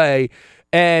West L.A.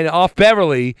 and off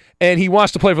Beverly, and he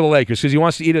wants to play for the Lakers because he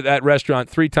wants to eat at that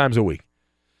restaurant 3 times a week.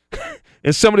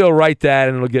 And somebody will write that,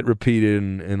 and it'll get repeated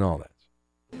and all that.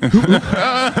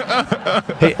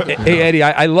 Hey, Eddie,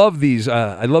 I love these.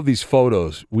 I love these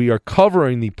photos. We are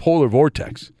covering the polar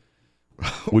vortex,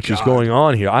 which is going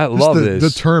on here. I love this. The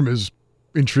term is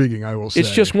intriguing, I will say.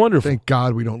 It's just wonderful. Thank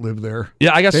God we don't live there.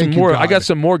 Yeah, I got some more. I got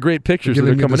some more great pictures that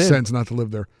are coming in. Sense not to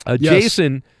live there. Yes.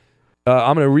 Jason,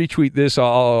 I'm going to retweet this.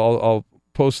 I'll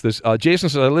post this. Jason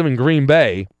says, I live in Green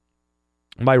Bay.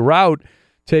 My route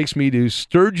takes me to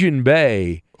Sturgeon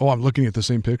Bay. Oh, I'm looking at the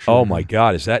same picture. Oh my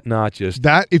God, is that not just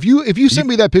that? If you sent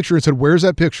me that picture and said, "Where's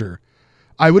that picture?"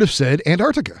 I would have said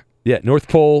Antarctica. Yeah, North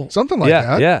Pole, something like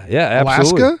that. Yeah,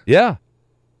 absolutely. Alaska. Yeah,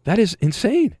 that is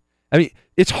insane. I mean,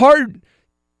 it's hard.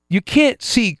 You can't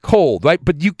see cold, right?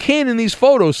 But you can in these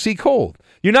photos see cold.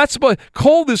 You're not supposed.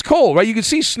 Cold is cold, right? You can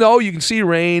see snow, you can see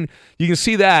rain, you can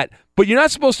see that. But you're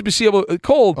not supposed to be able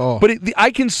cold. Oh. But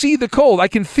I can see the cold. I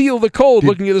can feel the cold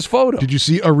looking at this photo. Did you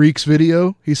see Arik's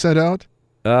video he sent out?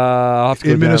 I'll have to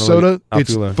go in down Minnesota, and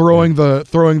it's throwing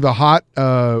the hot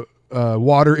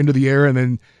water into the air and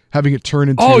then having it turn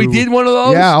into. Oh, he did one of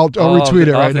those? Yeah, I'll retweet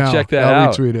it right now. Check that I'll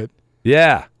out. retweet it.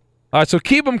 Yeah. All right, so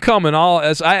keep them coming.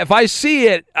 If I see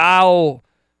it, I'll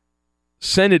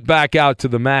send it back out to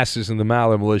the masses and the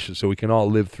Maller militia so we can all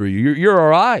live through you. You're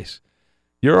our eyes.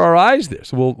 You're our eyes there,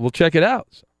 so we'll check it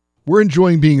out. We're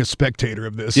enjoying being a spectator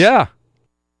of this. Yeah.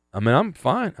 I mean, I'm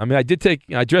fine. I mean,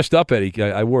 I dressed up, Eddie.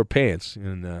 I wore pants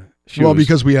and shoes. Well,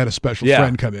 because we had a special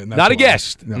friend come in. Not a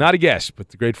guest. No. Not a guest, but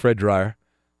the great Fred Dreyer,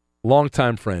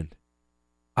 longtime friend.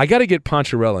 I got to get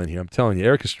Poncherella in here. I'm telling you,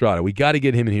 Eric Estrada. We got to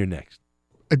get him in here next.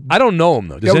 I don't know him,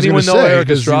 though. Does anyone know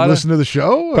Eric Estrada? Does he listen to the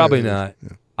show? Probably not.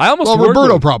 Yeah.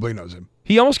 Roberto probably knows him.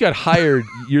 He almost got hired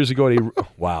years ago.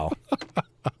 Wow.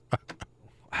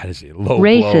 That is a low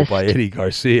Racist. blow by Eddie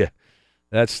Garcia.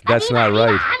 That's not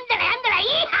right.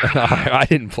 I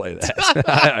didn't play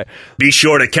that. Be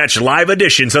sure to catch live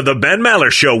editions of the Ben Maller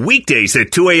Show weekdays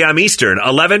at 2 a.m. Eastern,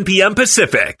 11 p.m.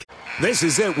 Pacific. This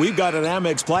is it. We've got an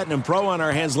Amex Platinum Pro on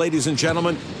our hands, ladies and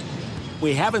gentlemen.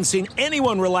 We haven't seen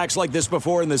anyone relax like this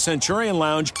before in the Centurion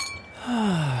Lounge.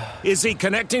 Is he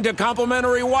connecting to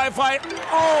complimentary Wi-Fi?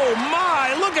 Oh,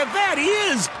 my. Look at that. He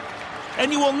is.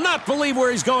 And you will not believe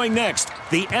where he's going next.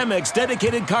 The Amex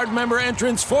dedicated card member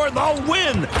entrance for the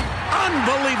win.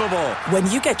 Unbelievable.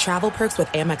 When you get travel perks with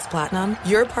Amex Platinum,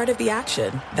 you're part of the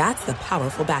action. That's the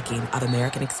powerful backing of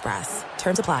American Express.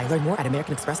 Terms apply. Learn more at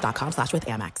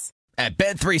americanexpress.com/withAmex. At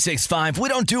Bet365, we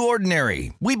don't do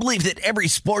ordinary. We believe that every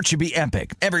sport should be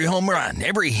epic. Every home run,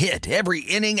 every hit, every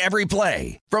inning, every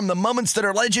play. From the moments that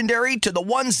are legendary to the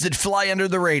ones that fly under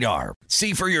the radar.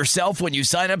 See for yourself when you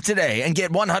sign up today and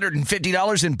get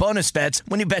 $150 in bonus bets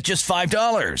when you bet just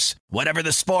 $5. Whatever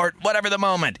the sport, whatever the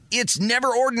moment, it's never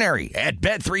ordinary at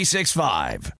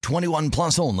Bet365. 21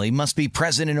 plus only. Must be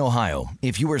present in Ohio.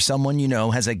 If you or someone you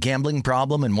know has a gambling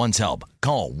problem and wants help,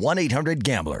 call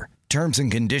 1-800-GAMBLER. Terms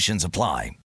and conditions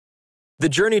apply. The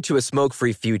journey to a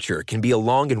smoke-free future can be a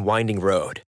long and winding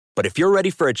road. But if you're ready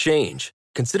for a change,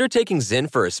 consider taking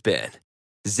Zyn for a spin.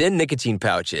 Zyn nicotine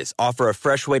pouches offer a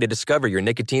fresh way to discover your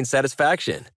nicotine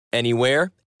satisfaction.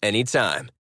 Anywhere, anytime.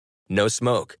 No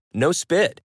smoke, no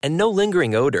spit, and no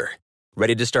lingering odor.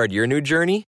 Ready to start your new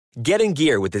journey? Get in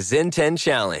gear with the Zyn 10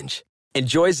 Challenge.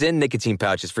 Enjoy Zyn nicotine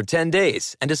pouches for 10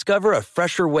 days and discover a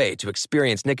fresher way to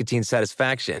experience nicotine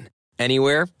satisfaction.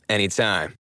 Anywhere,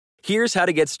 anytime. Here's how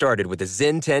to get started with the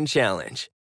Zyn 10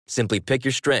 Challenge. Simply pick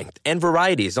your strength and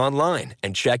varieties online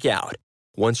and check out.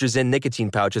 Once your Zyn nicotine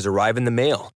pouches arrive in the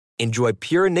mail, enjoy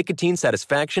pure nicotine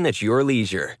satisfaction at your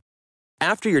leisure.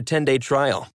 After your 10-day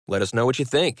trial, let us know what you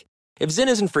think. If Zyn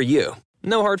isn't for you,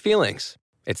 no hard feelings.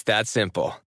 It's that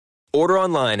simple. Order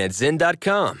online at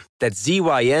Zyn.com, that's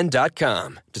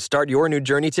ZYN.com, to start your new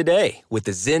journey today with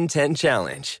the Zyn 10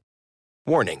 Challenge.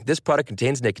 Warning, this product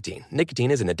contains nicotine. Nicotine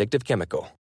is an addictive chemical.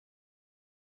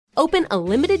 Open a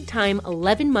limited-time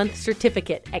 11-month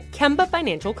certificate at Kemba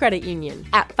Financial Credit Union.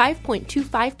 At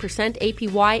 5.25%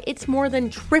 APY, it's more than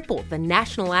triple the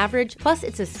national average, plus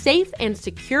it's a safe and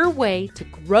secure way to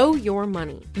grow your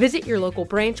money. Visit your local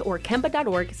branch or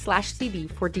kemba.org/CD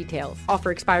for details.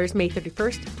 Offer expires May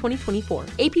 31st, 2024.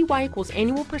 APY equals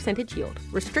annual percentage yield.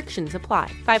 Restrictions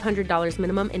apply. $500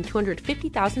 minimum and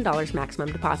 $250,000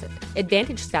 maximum deposit.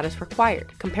 Advantage status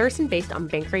required. Comparison based on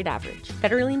bank rate average.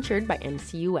 Federally insured by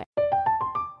NCUA.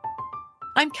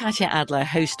 I'm Katya Adler,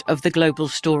 host of The Global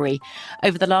Story.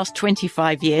 Over the last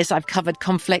 25 years, I've covered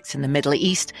conflicts in the Middle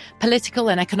East, political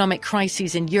and economic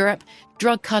crises in Europe,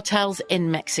 drug cartels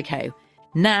in Mexico.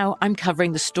 Now I'm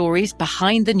covering the stories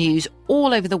behind the news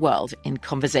all over the world in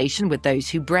conversation with those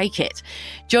who break it.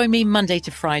 Join me Monday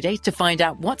to Friday to find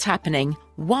out what's happening,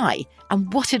 why,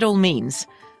 and what it all means.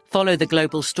 Follow The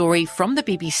Global Story from the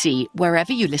BBC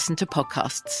wherever you listen to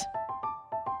podcasts.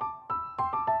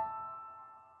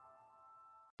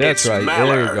 That's right. Maller.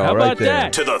 There you go. How right about there.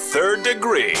 that? To the third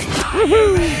degree.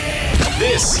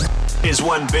 This is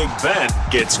when Big Ben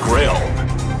gets grilled.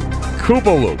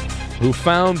 Koopaloop, who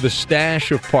found the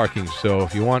stash of parking. So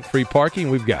if you want free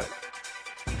parking, we've got it.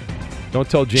 Don't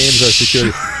tell James, our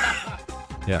security.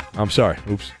 Yeah, I'm sorry.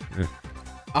 Oops. Yeah.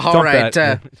 All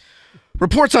right.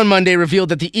 Reports on Monday revealed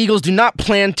that the Eagles do not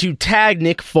plan to tag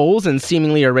Nick Foles and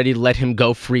seemingly are ready to let him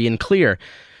go free and clear.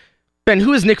 Ben,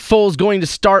 who is Nick Foles going to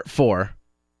start for?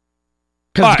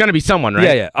 Because it's going to be someone,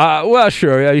 right? Yeah. Well,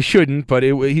 sure. Yeah, he shouldn't, but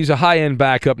he's a high-end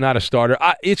backup, not a starter.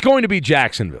 It's going to be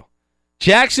Jacksonville.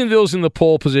 Jacksonville's in the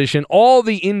pole position. All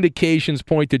the indications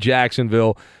point to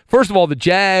Jacksonville. First of all, the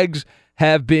Jags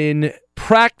have been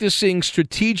practicing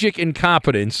strategic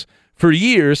incompetence for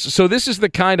years. So this is the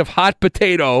kind of hot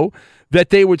potato that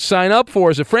they would sign up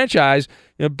for as a franchise.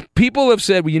 You know, people have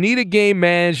said, well, you need a game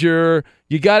manager.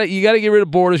 You got to get rid of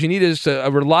Bortles. You need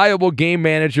a reliable game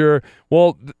manager.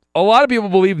 Well, a lot of people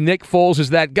believe Nick Foles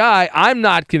is that guy. I'm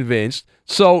not convinced.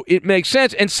 So it makes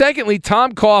sense. And secondly,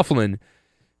 Tom Coughlin,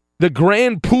 the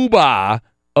grand poobah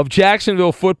of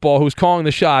Jacksonville football, who's calling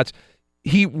the shots,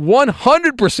 he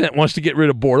 100% wants to get rid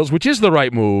of Bortles, which is the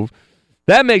right move.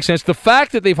 That makes sense. The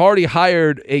fact that they've already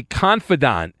hired a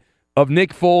confidant of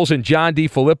Nick Foles and John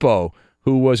DeFilippo,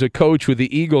 who was a coach with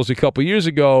the Eagles a couple years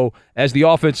ago as the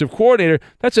offensive coordinator,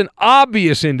 that's an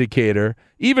obvious indicator.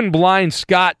 Even blind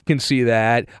Scott can see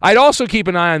that. I'd also keep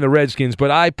an eye on the Redskins, but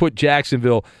I put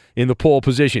Jacksonville in the pole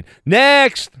position.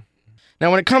 Next! Now,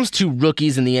 when it comes to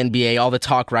rookies in the NBA, all the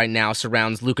talk right now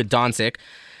surrounds Luka Doncic.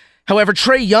 However,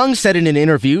 Trae Young said in an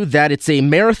interview that it's a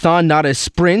marathon, not a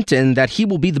sprint, and that he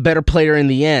will be the better player in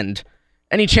the end.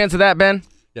 Any chance of that, Ben?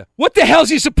 Yeah. What the hell's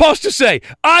he supposed to say?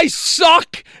 I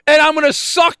suck, and I'm going to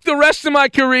suck the rest of my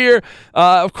career.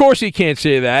 Of course he can't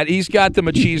say that. He's got the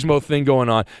machismo thing going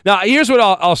on. Now, here's what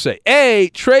I'll say.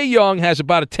 Trae Young has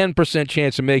about a 10%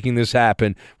 chance of making this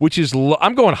happen, which is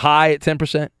I'm going high at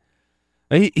 10%.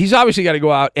 He's obviously got to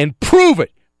go out and prove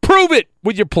it. Prove it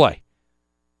with your play.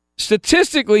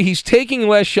 Statistically, he's taking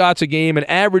less shots a game and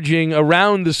averaging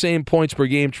around the same points per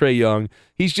game, Trae Young.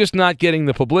 He's just not getting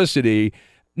the publicity.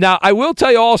 Now, I will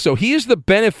tell you also, he is the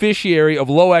beneficiary of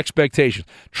low expectations.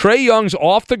 Trae Young's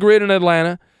off the grid in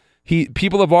Atlanta.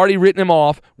 People have already written him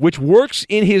off, which works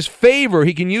in his favor.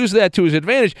 He can use that to his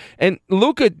advantage. And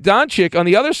Luka Doncic, on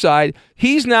the other side,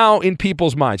 he's now in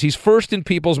people's minds. He's first in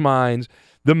people's minds.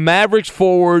 The Mavericks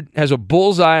forward has a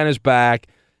bullseye on his back,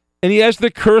 and he has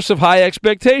the curse of high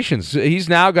expectations. He's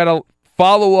now got to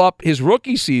follow up his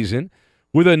rookie season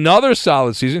with another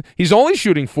solid season. He's only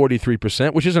shooting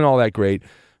 43%, which isn't all that great.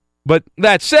 But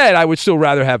that said, I would still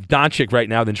rather have Doncic right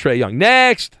now than Trae Young.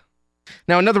 Next!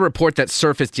 Now, another report that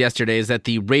surfaced yesterday is that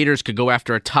the Raiders could go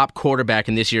after a top quarterback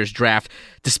in this year's draft,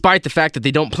 despite the fact that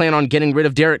they don't plan on getting rid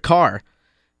of Derek Carr.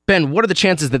 Ben, what are the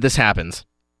chances that this happens?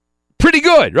 Pretty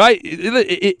good, right?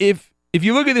 If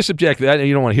you look at this objectively, I know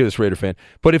you don't want to hear this, Raider fan,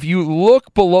 but if you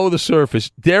look below the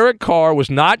surface, Derek Carr was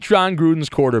not John Gruden's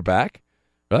quarterback,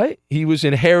 right? He was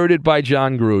inherited by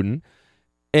John Gruden.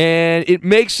 And it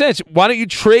makes sense. Why don't you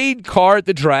trade Carr at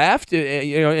the draft,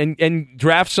 and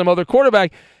draft some other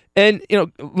quarterback, and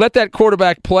let that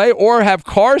quarterback play, or have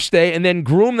Carr stay and then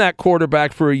groom that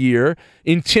quarterback for a year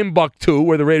in Timbuktu,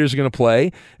 where the Raiders are going to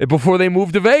play, before they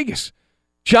move to Vegas.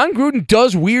 John Gruden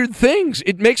does weird things.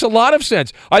 It makes a lot of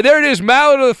sense. All right, there it is.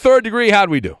 Mallard of the third degree. How'd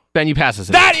we do? Ben, you pass us.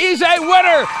 That is a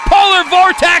winner. Polar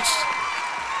Vortex.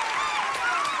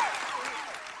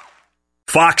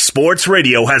 Fox Sports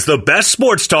Radio has the best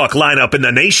sports talk lineup in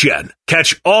the nation.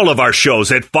 Catch all of our shows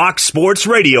at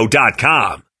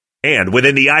foxsportsradio.com. And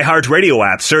within the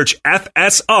iHeartRadio app, search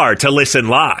FSR to listen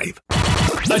live.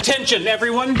 Attention,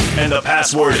 everyone. And the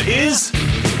password is...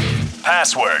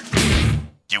 Password.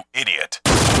 You idiot.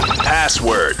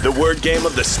 Password, the word game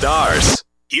of the stars.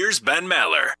 Here's Ben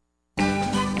Maller.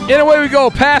 And away we go.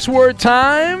 Password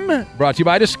time. Brought to you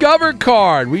by Discover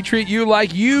Card. We treat you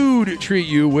like you'd treat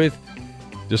you with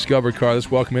Discover Card.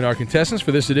 Let's welcome in our contestants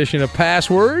for this edition of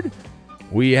Password.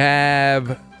 We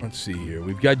have, let's see here.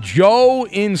 We've got Joe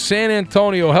in San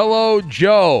Antonio. Hello,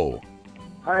 Joe.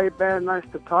 Hi, Ben. Nice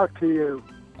to talk to you.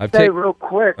 Say real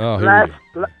quick. Oh,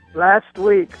 last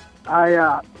week,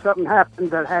 something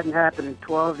happened that hadn't happened in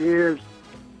 12 years.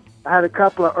 I had a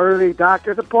couple of early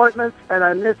doctor's appointments, and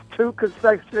I missed 2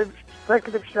 consecutive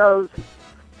shows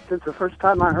since the first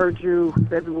time I heard you,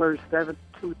 February 7th,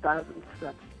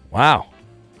 2007. Wow.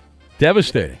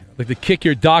 Devastating. I'd like to kick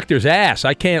your doctor's ass.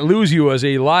 I can't lose you as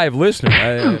a live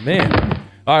listener. Man.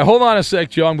 All right, hold on a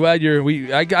sec, Joe. I'm glad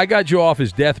I got Joe off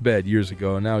his deathbed years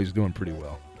ago, and now he's doing pretty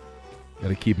well. Got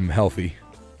to keep him healthy,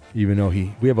 even though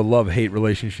we have a love-hate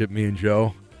relationship, me and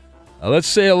Joe. Let's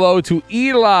say hello to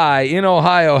Eli in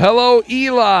Ohio. Hello,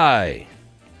 Eli.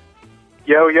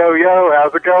 Yo, yo, yo.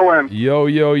 How's it going? Yo,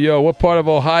 yo, yo. What part of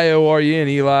Ohio are you in,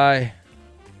 Eli?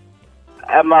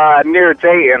 I'm near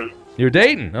Dayton. You're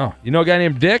Dayton? Oh, you know a guy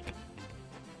named Dick?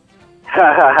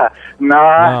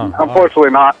 Nah,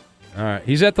 unfortunately not. All right.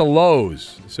 He's at the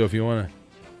Lowe's, so if you want to...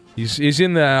 He's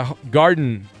in the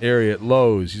garden area at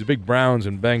Lowe's. He's a big Browns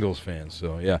and Bengals fan,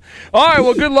 so yeah. All right,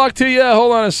 well, good luck to you.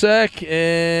 Hold on a sec.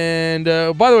 And,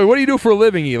 by the way, what do you do for a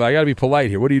living, Eli? I got to be polite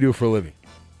here. What do you do for a living?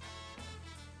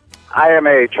 I am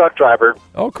a truck driver.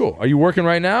 Oh, cool. Are you working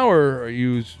right now, or are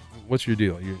you... What's your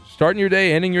deal? Are you starting your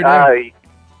day, ending your day?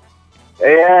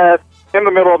 Yeah, in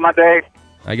the middle of my day.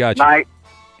 I got you. Night.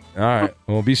 All right.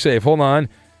 Well, be safe. Hold on.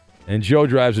 And Joe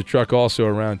drives a truck also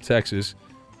around Texas.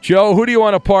 Joe, who do you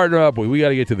want to partner up with? We got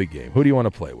to get to the game. Who do you want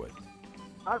to play with?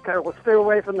 Okay, well, stay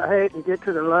away from the hate and get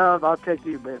to the love. I'll take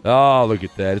you, baby. Oh, look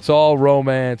at that. It's all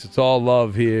romance. It's all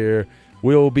love here.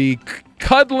 We'll be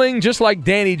cuddling just like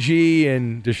Danny G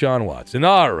and Deshaun Watson.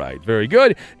 All right. Very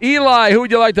good. Eli, who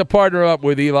would you like to partner up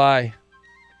with, Eli?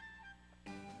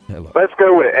 Hello. Let's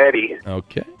go with Eddie.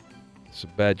 Okay. It's a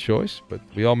bad choice, but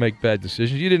we all make bad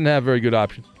decisions. You didn't have very good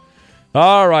options.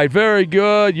 All right, very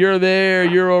good. You're there.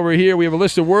 You're over here. We have a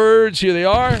list of words. Here they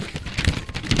are.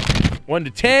 1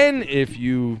 to 10. If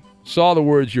you saw the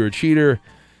words, you're a cheater.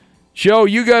 Joe,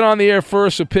 you got on the air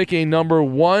first, so pick a number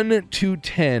 1 to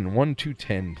 10. 1 to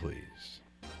 10, please.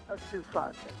 Let's do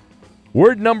 5.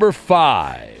 Word number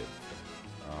 5.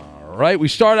 All right, we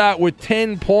start out with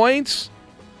 10 points,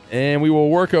 and we will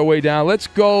work our way down. Let's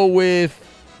go with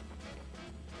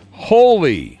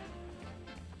holy.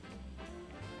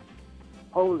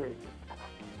 Holy.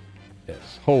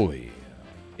 Yes, holy.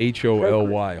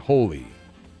 H-O-L-Y, holy.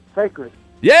 Sacred.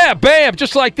 Yeah, bam,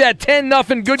 just like that.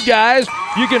 10-0, good guys.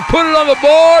 You can put it on the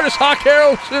board, as Hawk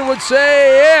Harrelson would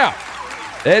say. Yeah.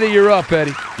 Eddie, you're up,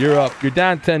 Eddie. You're up. You're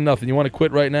down 10-0. You want to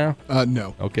quit right now?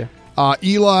 No. Okay.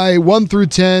 Eli, 1 through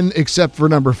 10, except for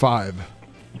number 5. Let's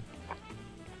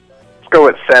go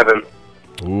with 7.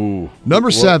 Ooh. Number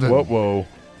 7. Whoa.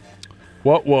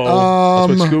 That's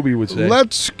what Scooby would say.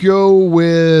 Let's go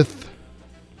with...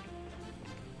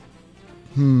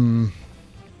 Well,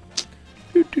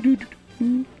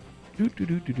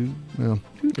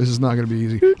 this is not going to be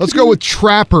easy. Let's go with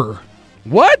Trapper.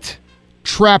 What?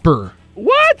 Trapper.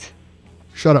 What?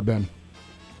 Shut up, Ben.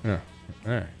 Yeah.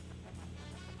 All right.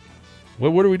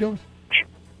 What are we doing?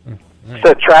 Right.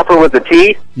 So Trapper with a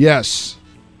T? Yes.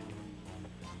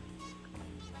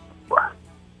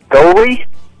 Goalie?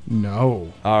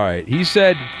 No. All right. He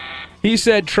said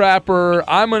Trapper.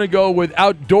 I'm going to go with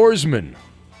outdoorsman.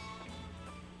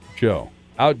 Joe.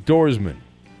 Outdoorsman.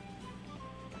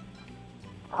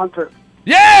 Hunter.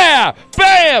 Yeah!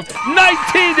 Bam!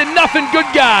 19-0, good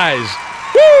guys.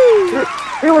 Woo!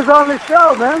 He was on the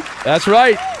show, man. That's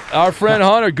right. Our friend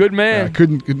Hunter, good man.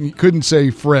 Couldn't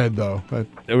say Fred though. But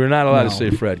we're not allowed to say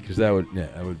Fred because that would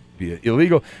be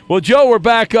illegal. Well, Joe, we're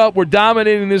back up. We're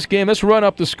dominating this game. Let's run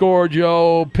up the score,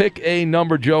 Joe. Pick a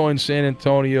number, Joe, in San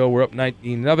Antonio. We're up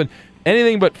 19-0.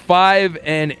 Anything but 5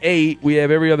 and 8. We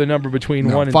have every other number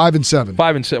between 1 and 5 and 7.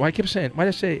 5 and 7. I kept saying. Why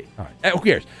did I say? All right. Who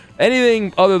cares?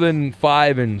 Anything other than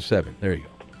 5 and 7. There you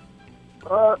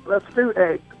go. Let's do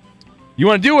 8. You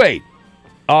want to do 8?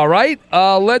 All right.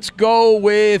 Let's go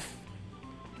with.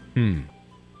 Okay.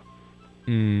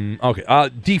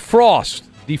 Defrost.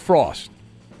 Defrost.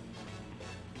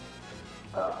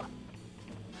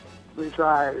 We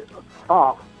try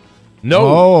off. No.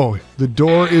 Oh, the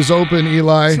door is open,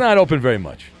 Eli. It's not open very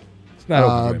much. It's not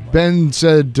open very much. Ben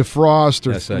said defrost,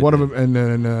 or Yes, one of them, and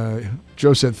then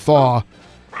Joe said thaw.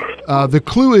 The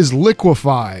clue is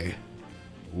liquefy.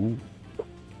 Ooh.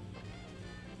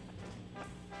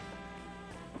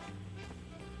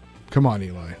 Come on,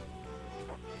 Eli.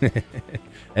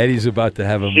 Eddie's about to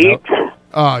have a melt.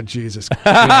 Oh, Jesus.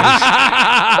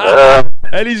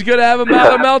 Eddie's going to have a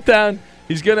meltdown.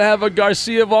 He's going to have a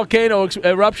Garcia volcano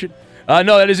eruption.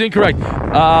 No, that is incorrect.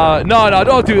 No,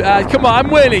 don't do that. Come on,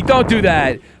 I'm winning. Don't do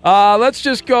that. Let's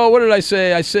just go. What did I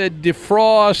say? I said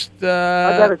defrost.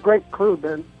 I got a great clue,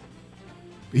 Ben.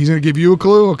 He's going to give you a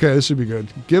clue? Okay, this should be good.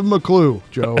 Give him a clue,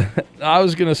 Joe. I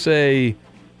was going to say,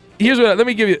 let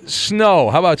me give you snow.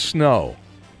 How about snow?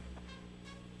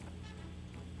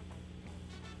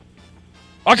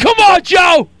 Oh, come on,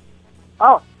 Joe!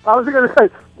 Oh, I was going to say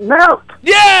melt.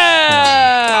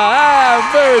 Yeah!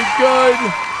 Very good.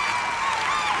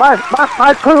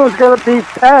 My clue was going to be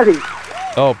Patty.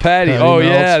 Oh, Patty. Oh, melt.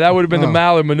 Yeah, that would have been the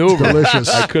Mallard maneuver. Delicious.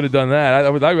 I could have done that. I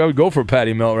would go for a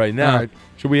Patty melt right now. All right.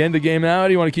 Should we end the game now?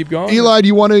 Do you want to keep going? Eli, do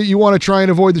you want to try and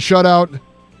avoid the shutout?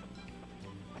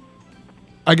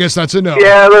 I guess that's a no.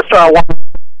 Yeah, let's try one.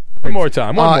 One more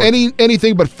time. One more.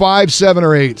 Anything but 5, 7,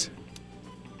 or 8.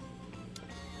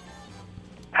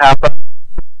 Half.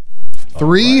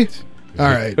 3? All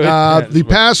right. The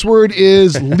password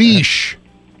is leash.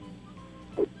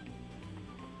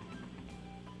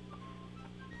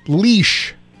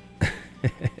 Leash.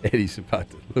 Eddie's about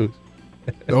to lose.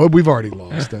 Oh, we've already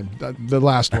lost. The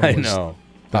last one. I know.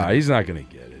 He's not going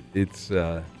to get it. It's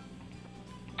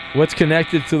what's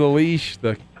connected to the leash?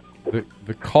 The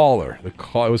collar. It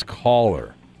was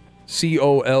collar.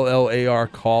 Collar.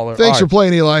 Collar. Thanks for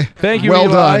playing, Eli. Thank you, well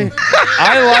Eli. Done.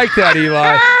 I like that,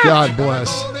 Eli. God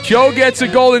bless. Joe gets a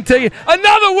golden ticket.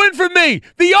 Another win for me.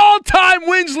 The all-time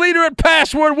wins leader at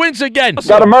Password wins again.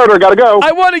 Got a murder. Got to go.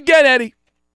 I won again, Eddie.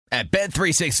 At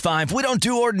Bet365, we don't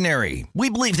do ordinary. We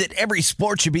believe that every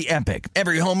sport should be epic.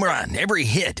 Every home run, every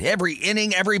hit, every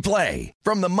inning, every play.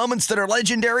 From the moments that are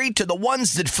legendary to the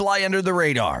ones that fly under the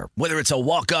radar. Whether it's a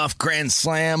walk-off grand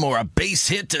slam or a base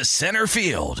hit to center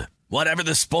field. Whatever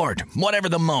the sport, whatever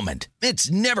the moment.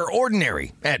 It's never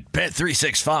ordinary at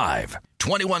Bet365.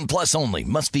 21 plus only.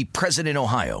 Must be present in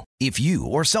Ohio. If you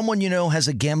or someone you know has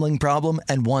a gambling problem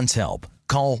and wants help,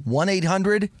 call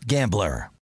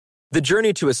 1-800-GAMBLER. The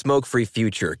journey to a smoke-free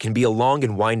future can be a long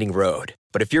and winding road.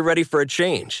 But if you're ready for a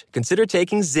change, consider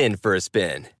taking Zyn for a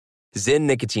spin. Zyn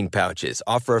nicotine pouches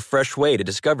offer a fresh way to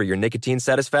discover your nicotine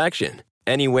satisfaction.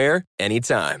 Anywhere,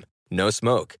 anytime. No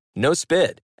smoke, no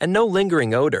spit, and no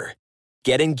lingering odor.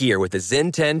 Get in gear with the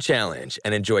Zyn 10 Challenge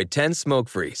and enjoy 10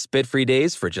 smoke-free, spit-free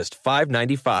days for just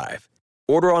 $5.95.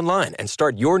 Order online and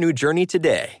start your new journey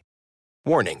today.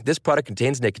 Warning, this product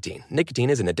contains nicotine. Nicotine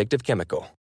is an addictive chemical.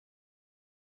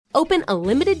 Open a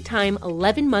limited-time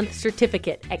 11-month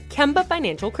certificate at Kemba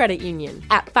Financial Credit Union.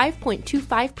 At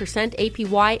 5.25%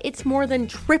 APY, it's more than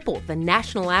triple the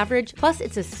national average, plus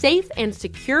it's a safe and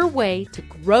secure way to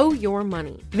grow your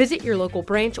money. Visit your local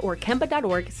branch or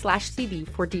kemba.org/CD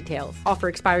for details. Offer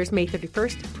expires May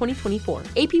 31st, 2024.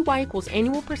 APY equals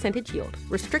annual percentage yield.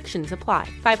 Restrictions apply.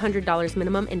 $500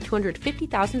 minimum and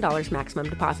 $250,000 maximum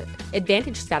deposit.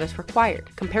 Advantage status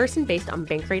required. Comparison based on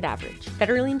bank rate average.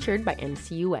 Federally insured by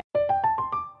NCUA.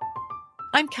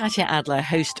 I'm Katya Adler,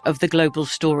 host of The Global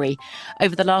Story.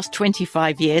 Over the last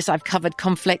 25 years, I've covered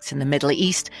conflicts in the Middle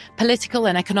East, political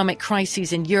and economic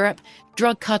crises in Europe,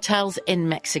 drug cartels in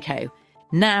Mexico.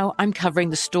 Now I'm covering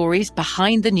the stories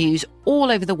behind the news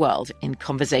all over the world in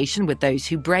conversation with those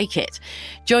who break it.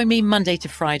 Join me Monday to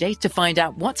Friday to find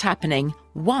out what's happening,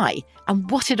 why, and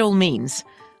what it all means.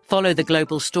 Follow The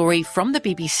Global Story from the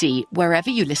BBC wherever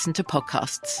you listen to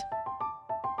podcasts.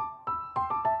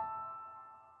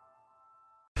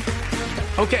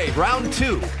 Okay, round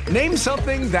two. Name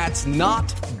something that's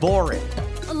not boring.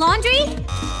 A laundry?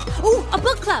 Ooh, a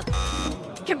book club.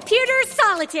 Computer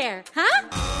solitaire, huh?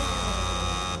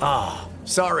 Ah,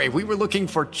 sorry, we were looking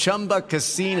for Chumba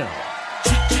Casino.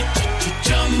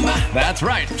 That's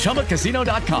right,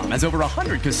 ChumbaCasino.com has over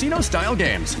 100 casino-style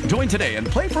games. Join today and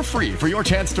play for free for your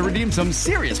chance to redeem some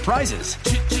serious prizes.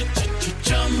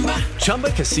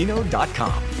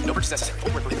 ChumbaCasino.com. No purchase necessary.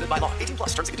 Void where prohibited by law. 18 plus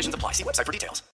terms and conditions apply. See website for details.